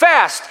and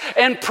fast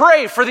and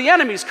pray for the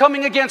enemies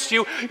coming against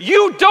you,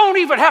 you don't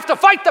even have to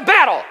fight the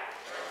battle.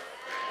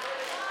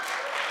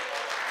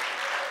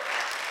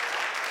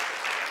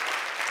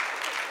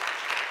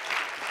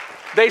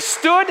 They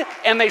stood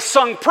and they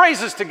sung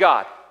praises to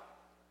God.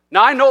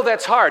 Now, I know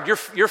that's hard.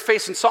 You're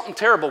facing something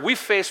terrible. We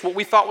faced what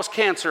we thought was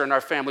cancer in our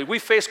family. We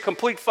faced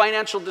complete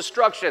financial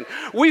destruction.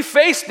 We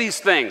faced these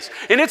things.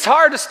 And it's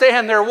hard to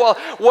stand there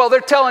while they're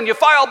telling you,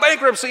 file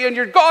bankruptcy and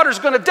your daughter's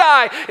going to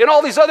die and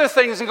all these other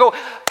things and go,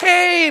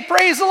 hey,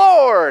 praise the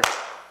Lord.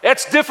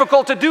 It's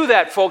difficult to do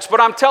that, folks, but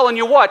I'm telling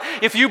you what,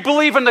 if you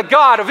believe in the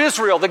God of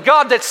Israel, the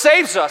God that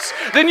saves us,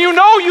 then you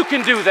know you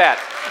can do that.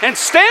 And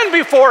stand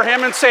before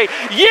him and say,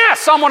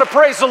 yes, I'm going to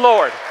praise the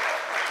Lord.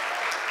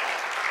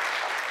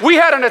 We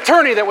had an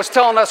attorney that was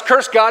telling us,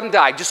 curse God and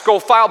die. Just go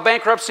file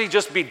bankruptcy,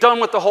 just be done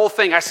with the whole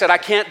thing. I said, I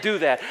can't do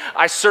that.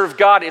 I serve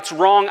God. It's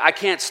wrong. I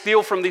can't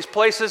steal from these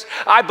places.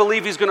 I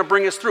believe he's going to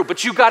bring us through.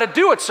 But you got to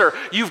do it, sir.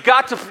 You've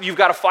got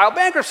to file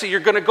bankruptcy. You're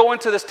going to go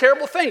into this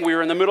terrible thing. We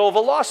were in the middle of a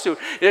lawsuit.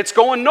 It's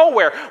going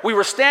nowhere. We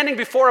were standing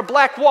before a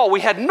black wall. We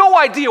had no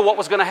idea what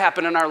was going to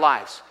happen in our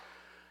lives.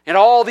 And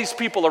all these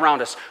people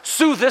around us,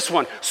 sue this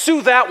one,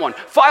 sue that one,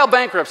 file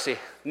bankruptcy.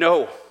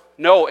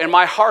 No, in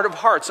my heart of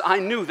hearts, I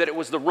knew that it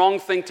was the wrong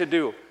thing to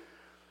do.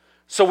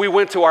 So we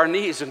went to our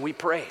knees and we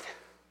prayed.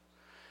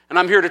 And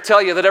I'm here to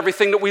tell you that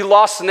everything that we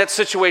lost in that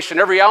situation,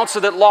 every ounce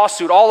of that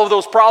lawsuit, all of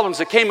those problems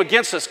that came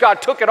against us,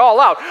 God took it all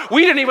out.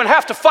 We didn't even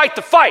have to fight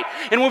the fight.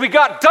 And when we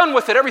got done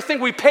with it, everything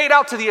we paid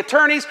out to the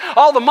attorneys,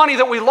 all the money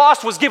that we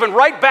lost was given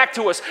right back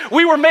to us.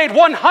 We were made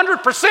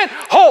 100%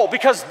 whole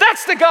because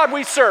that's the God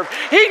we serve.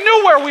 He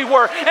knew where we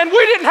were, and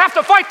we didn't have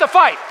to fight the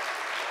fight.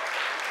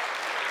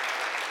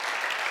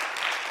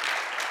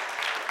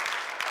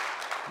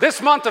 This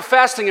month of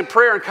fasting and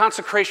prayer and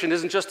consecration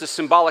isn't just a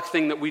symbolic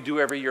thing that we do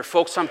every year.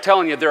 Folks, I'm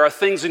telling you, there are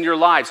things in your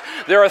lives.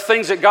 There are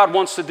things that God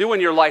wants to do in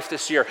your life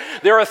this year.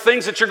 There are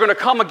things that you're going to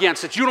come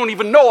against that you don't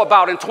even know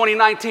about in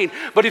 2019.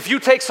 But if you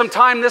take some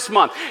time this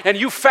month and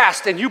you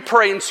fast and you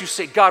pray and you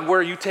say, God,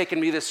 where are you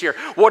taking me this year?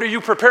 What are you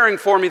preparing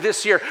for me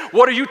this year?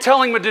 What are you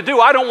telling me to do?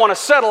 I don't want to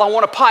settle. I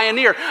want to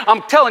pioneer.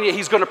 I'm telling you,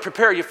 he's going to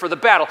prepare you for the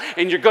battle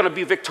and you're going to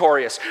be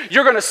victorious.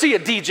 You're going to see a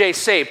DJ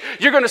saved.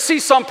 You're going to see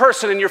some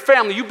person in your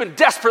family you've been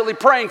desperately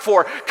praying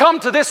for come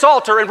to this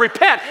altar and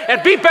repent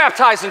and be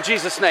baptized in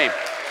Jesus' name.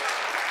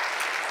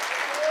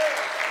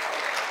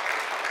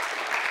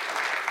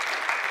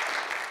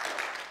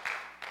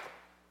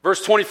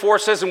 Verse 24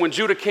 says, and when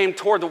Judah came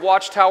toward the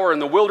watchtower in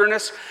the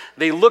wilderness,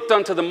 they looked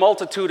unto the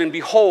multitude, and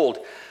behold,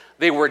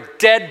 they were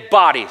dead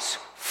bodies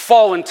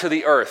fallen to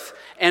the earth,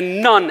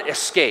 and none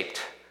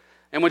escaped.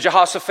 And when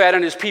Jehoshaphat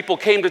and his people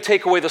came to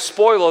take away the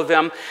spoil of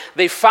them,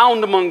 they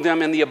found among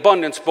them in the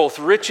abundance both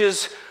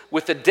riches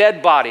with the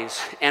dead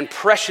bodies and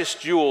precious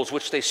jewels,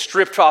 which they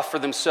stripped off for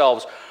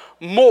themselves,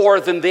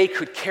 more than they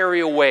could carry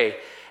away.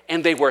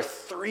 And they were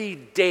 3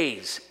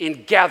 days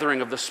in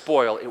gathering of the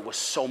spoil. It was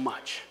so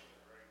much.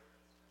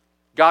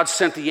 God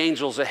sent the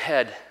angels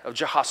ahead of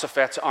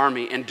Jehoshaphat's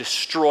army and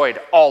destroyed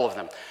all of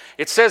them.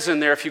 It says in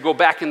there, if you go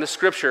back in the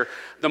scripture,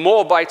 the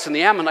Moabites and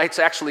the Ammonites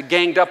actually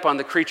ganged up on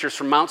the creatures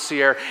from Mount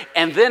Seir.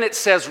 And then it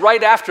says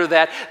right after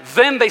that,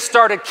 then they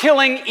started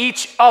killing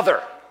each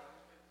other.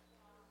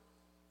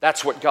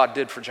 That's what God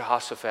did for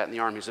Jehoshaphat and the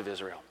armies of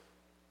Israel.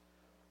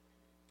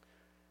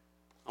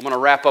 I'm going to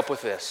wrap up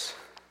with this.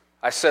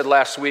 I said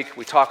last week,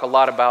 we talk a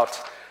lot about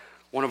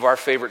one of our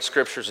favorite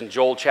scriptures in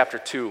Joel chapter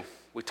 2.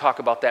 We talk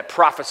about that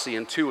prophecy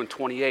in 2 and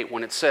 28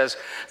 when it says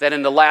that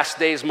in the last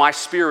days my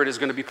spirit is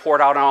going to be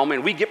poured out on all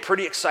men. We get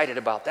pretty excited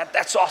about that.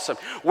 That's awesome.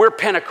 We're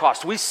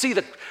Pentecost. We see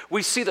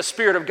the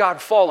Spirit of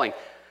God falling.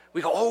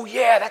 We go, oh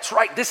yeah, that's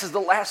right. This is the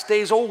last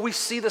days. Oh, we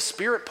see the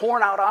Spirit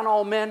pouring out on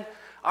all men.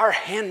 Our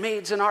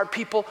handmaids and our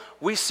people,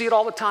 we see it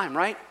all the time,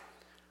 right?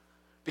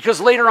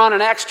 Because later on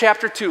in Acts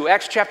chapter 2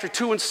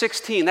 and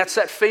 16, that's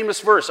that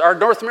famous verse, our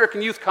North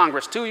American Youth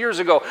Congress 2 years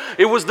ago,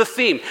 it was the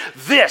theme,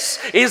 this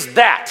is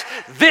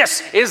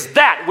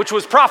that, which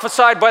was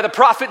prophesied by the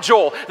prophet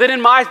Joel, that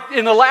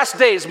in the last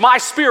days, my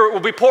Spirit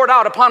will be poured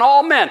out upon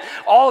all men.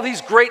 All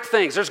these great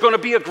things. There's going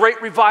to be a great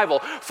revival.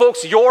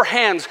 Folks, your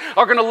hands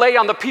are going to lay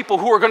on the people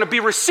who are going to be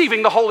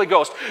receiving the Holy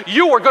Ghost.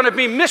 You are going to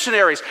be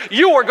missionaries.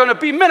 You are going to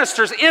be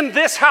ministers in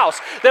this house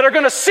that are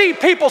going to see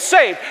people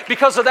saved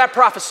because of that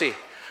prophecy.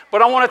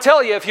 But I want to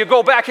tell you, if you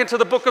go back into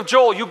the book of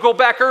Joel, you go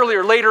back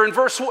later in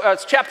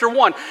chapter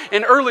 1,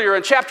 and earlier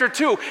in chapter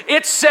 2,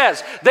 it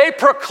says, they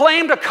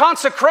proclaimed a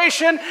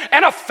consecration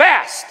and a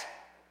fast.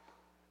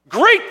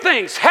 Great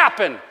things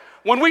happen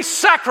when we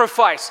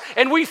sacrifice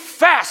and we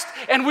fast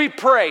and we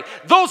pray.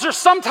 Those are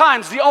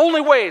sometimes the only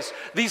ways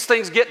these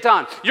things get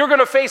done. You're going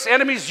to face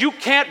enemies you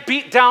can't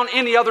beat down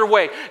any other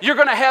way. You're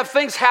going to have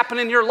things happen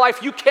in your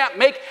life you can't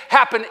make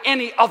happen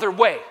any other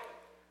way.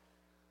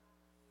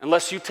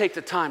 Unless you take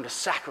the time to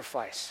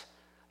sacrifice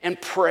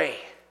and pray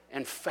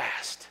and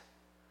fast.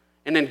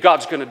 And then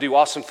God's going to do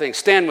awesome things.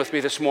 Stand with me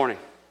this morning.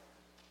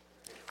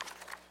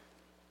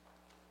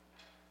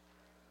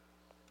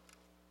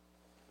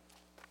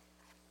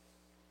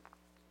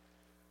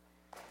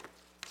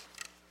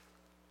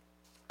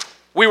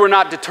 We were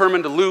not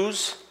determined to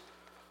lose.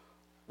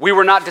 We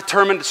were not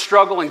determined to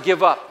struggle and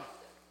give up.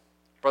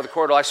 Brother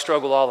Cordle, I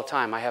struggle all the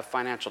time. I have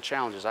financial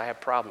challenges. I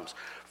have problems.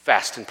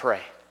 Fast and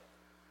pray.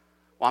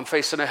 Well, I'm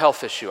facing a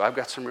health issue. I've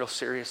got some real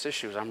serious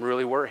issues. I'm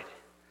really worried.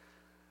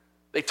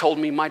 They told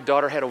me my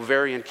daughter had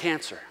ovarian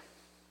cancer.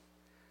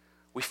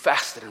 We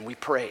fasted and we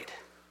prayed.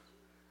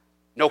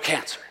 No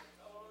cancer.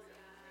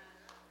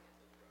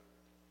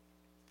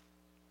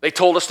 They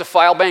told us to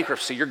file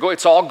bankruptcy.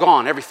 It's all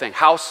gone, everything.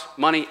 House,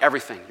 money,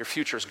 everything. Your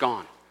future's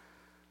gone.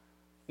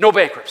 No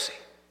bankruptcy.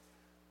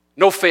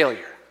 No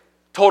failure.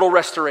 Total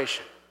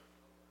restoration.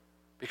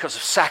 Because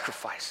of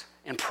sacrifice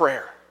and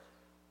prayer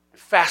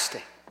and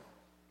fasting.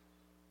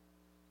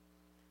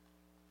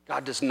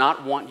 God does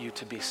not want you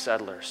to be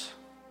settlers.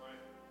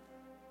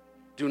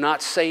 Do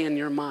not say in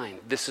your mind,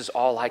 this is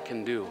all I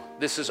can do.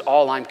 This is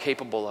all I'm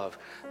capable of.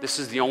 This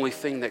is the only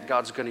thing that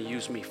God's going to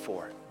use me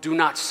for. Do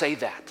not say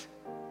that.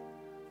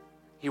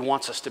 He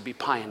wants us to be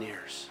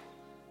pioneers.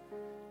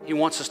 He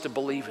wants us to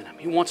believe in Him.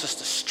 He wants us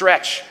to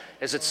stretch,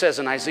 as it says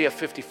in Isaiah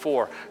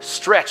 54,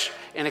 stretch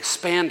and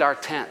expand our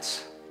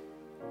tents.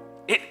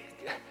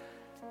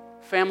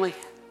 Family,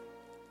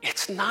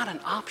 it's not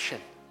an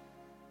option.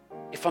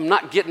 If I'm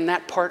not getting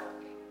that part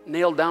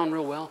nailed down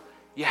real well,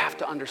 you have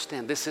to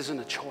understand this isn't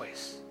a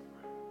choice.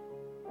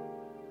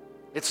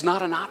 It's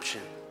not an option.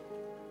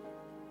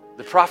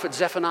 The prophet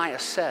Zephaniah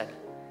said,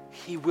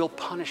 He will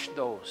punish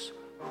those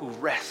who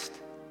rest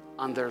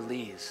on their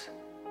lees.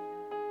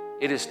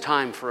 It is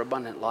time for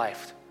abundant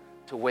life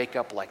to wake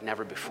up like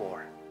never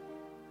before.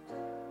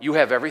 You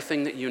have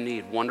everything that you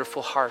need,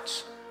 wonderful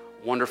hearts,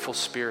 wonderful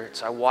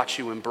spirits. I watch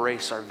you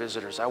embrace our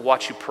visitors. I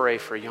watch you pray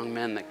for young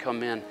men that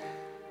come in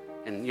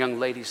and young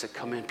ladies that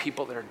come in,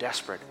 people that are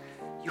desperate.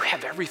 You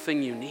have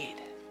everything you need.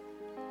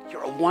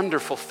 You're a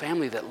wonderful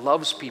family that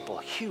loves people,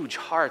 huge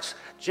hearts,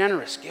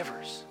 generous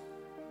givers.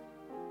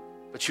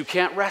 But you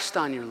can't rest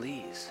on your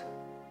lees.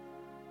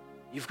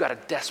 You've got to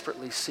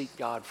desperately seek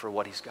God for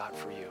what He's got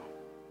for you.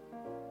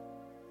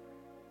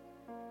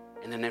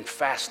 And then in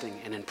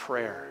fasting and in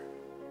prayer,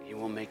 He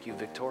will make you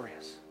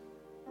victorious.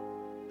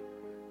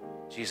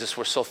 Jesus,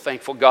 we're so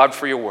thankful, God,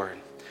 for your word.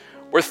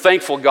 We're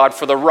thankful, God,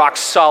 for the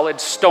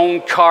rock-solid,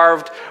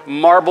 stone-carved,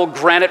 marble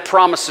granite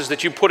promises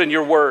that you put in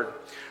your word.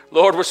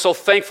 Lord, we're so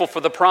thankful for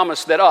the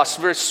promise that us,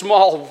 very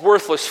small,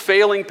 worthless,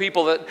 failing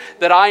people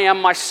that I am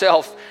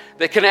myself,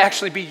 that can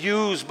actually be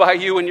used by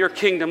you in your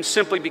kingdom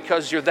simply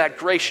because you're that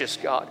gracious,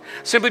 God.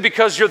 Simply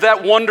because you're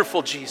that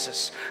wonderful,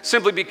 Jesus.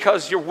 Simply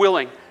because you're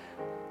willing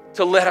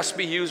to let us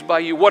be used by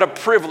you. What a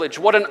privilege,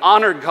 what an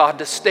honor, God,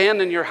 to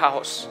stand in your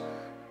house.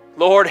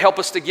 Lord, help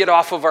us to get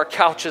off of our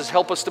couches.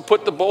 Help us to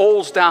put the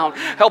bowls down.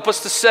 Help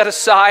us to set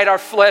aside our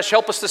flesh.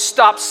 Help us to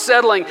stop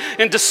settling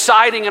and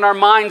deciding in our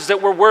minds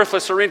that we're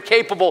worthless or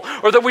incapable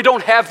or that we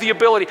don't have the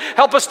ability.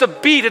 Help us to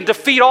beat and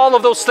defeat all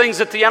of those things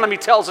that the enemy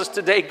tells us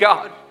today,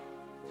 God.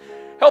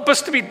 Help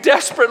us to be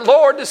desperate,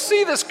 Lord, to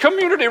see this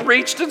community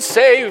reached and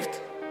saved.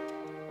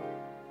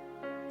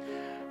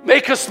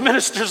 Make us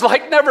ministers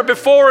like never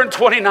before in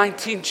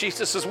 2019,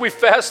 Jesus, as we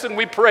fast and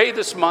we pray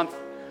this month.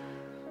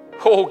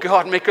 Oh,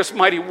 God, make us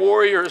mighty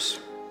warriors,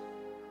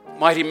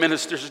 mighty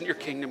ministers in your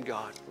kingdom,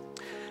 God.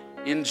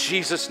 In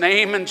Jesus'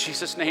 name, in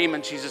Jesus' name,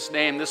 in Jesus'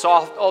 name. This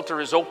altar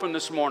is open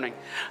this morning.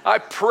 I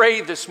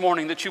pray this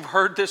morning that you've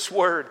heard this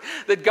word,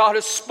 that God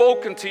has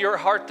spoken to your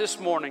heart this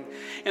morning,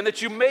 and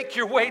that you make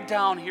your way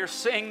down here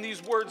saying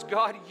these words,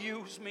 God,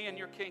 use me in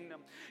your kingdom.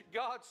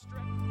 God,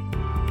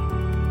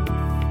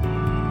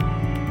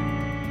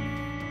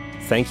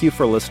 Thank you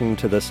for listening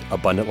to this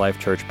Abundant Life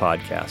Church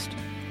podcast.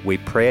 We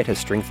pray it has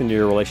strengthened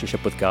your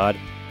relationship with God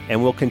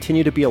and will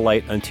continue to be a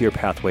light unto your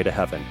pathway to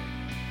heaven.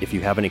 If you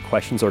have any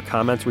questions or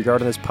comments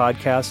regarding this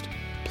podcast,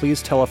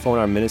 please telephone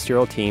our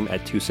ministerial team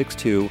at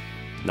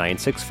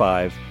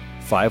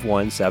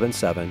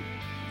 888-965-5177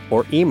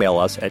 or email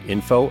us at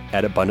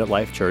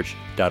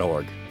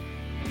info@abundantlifechurch.org.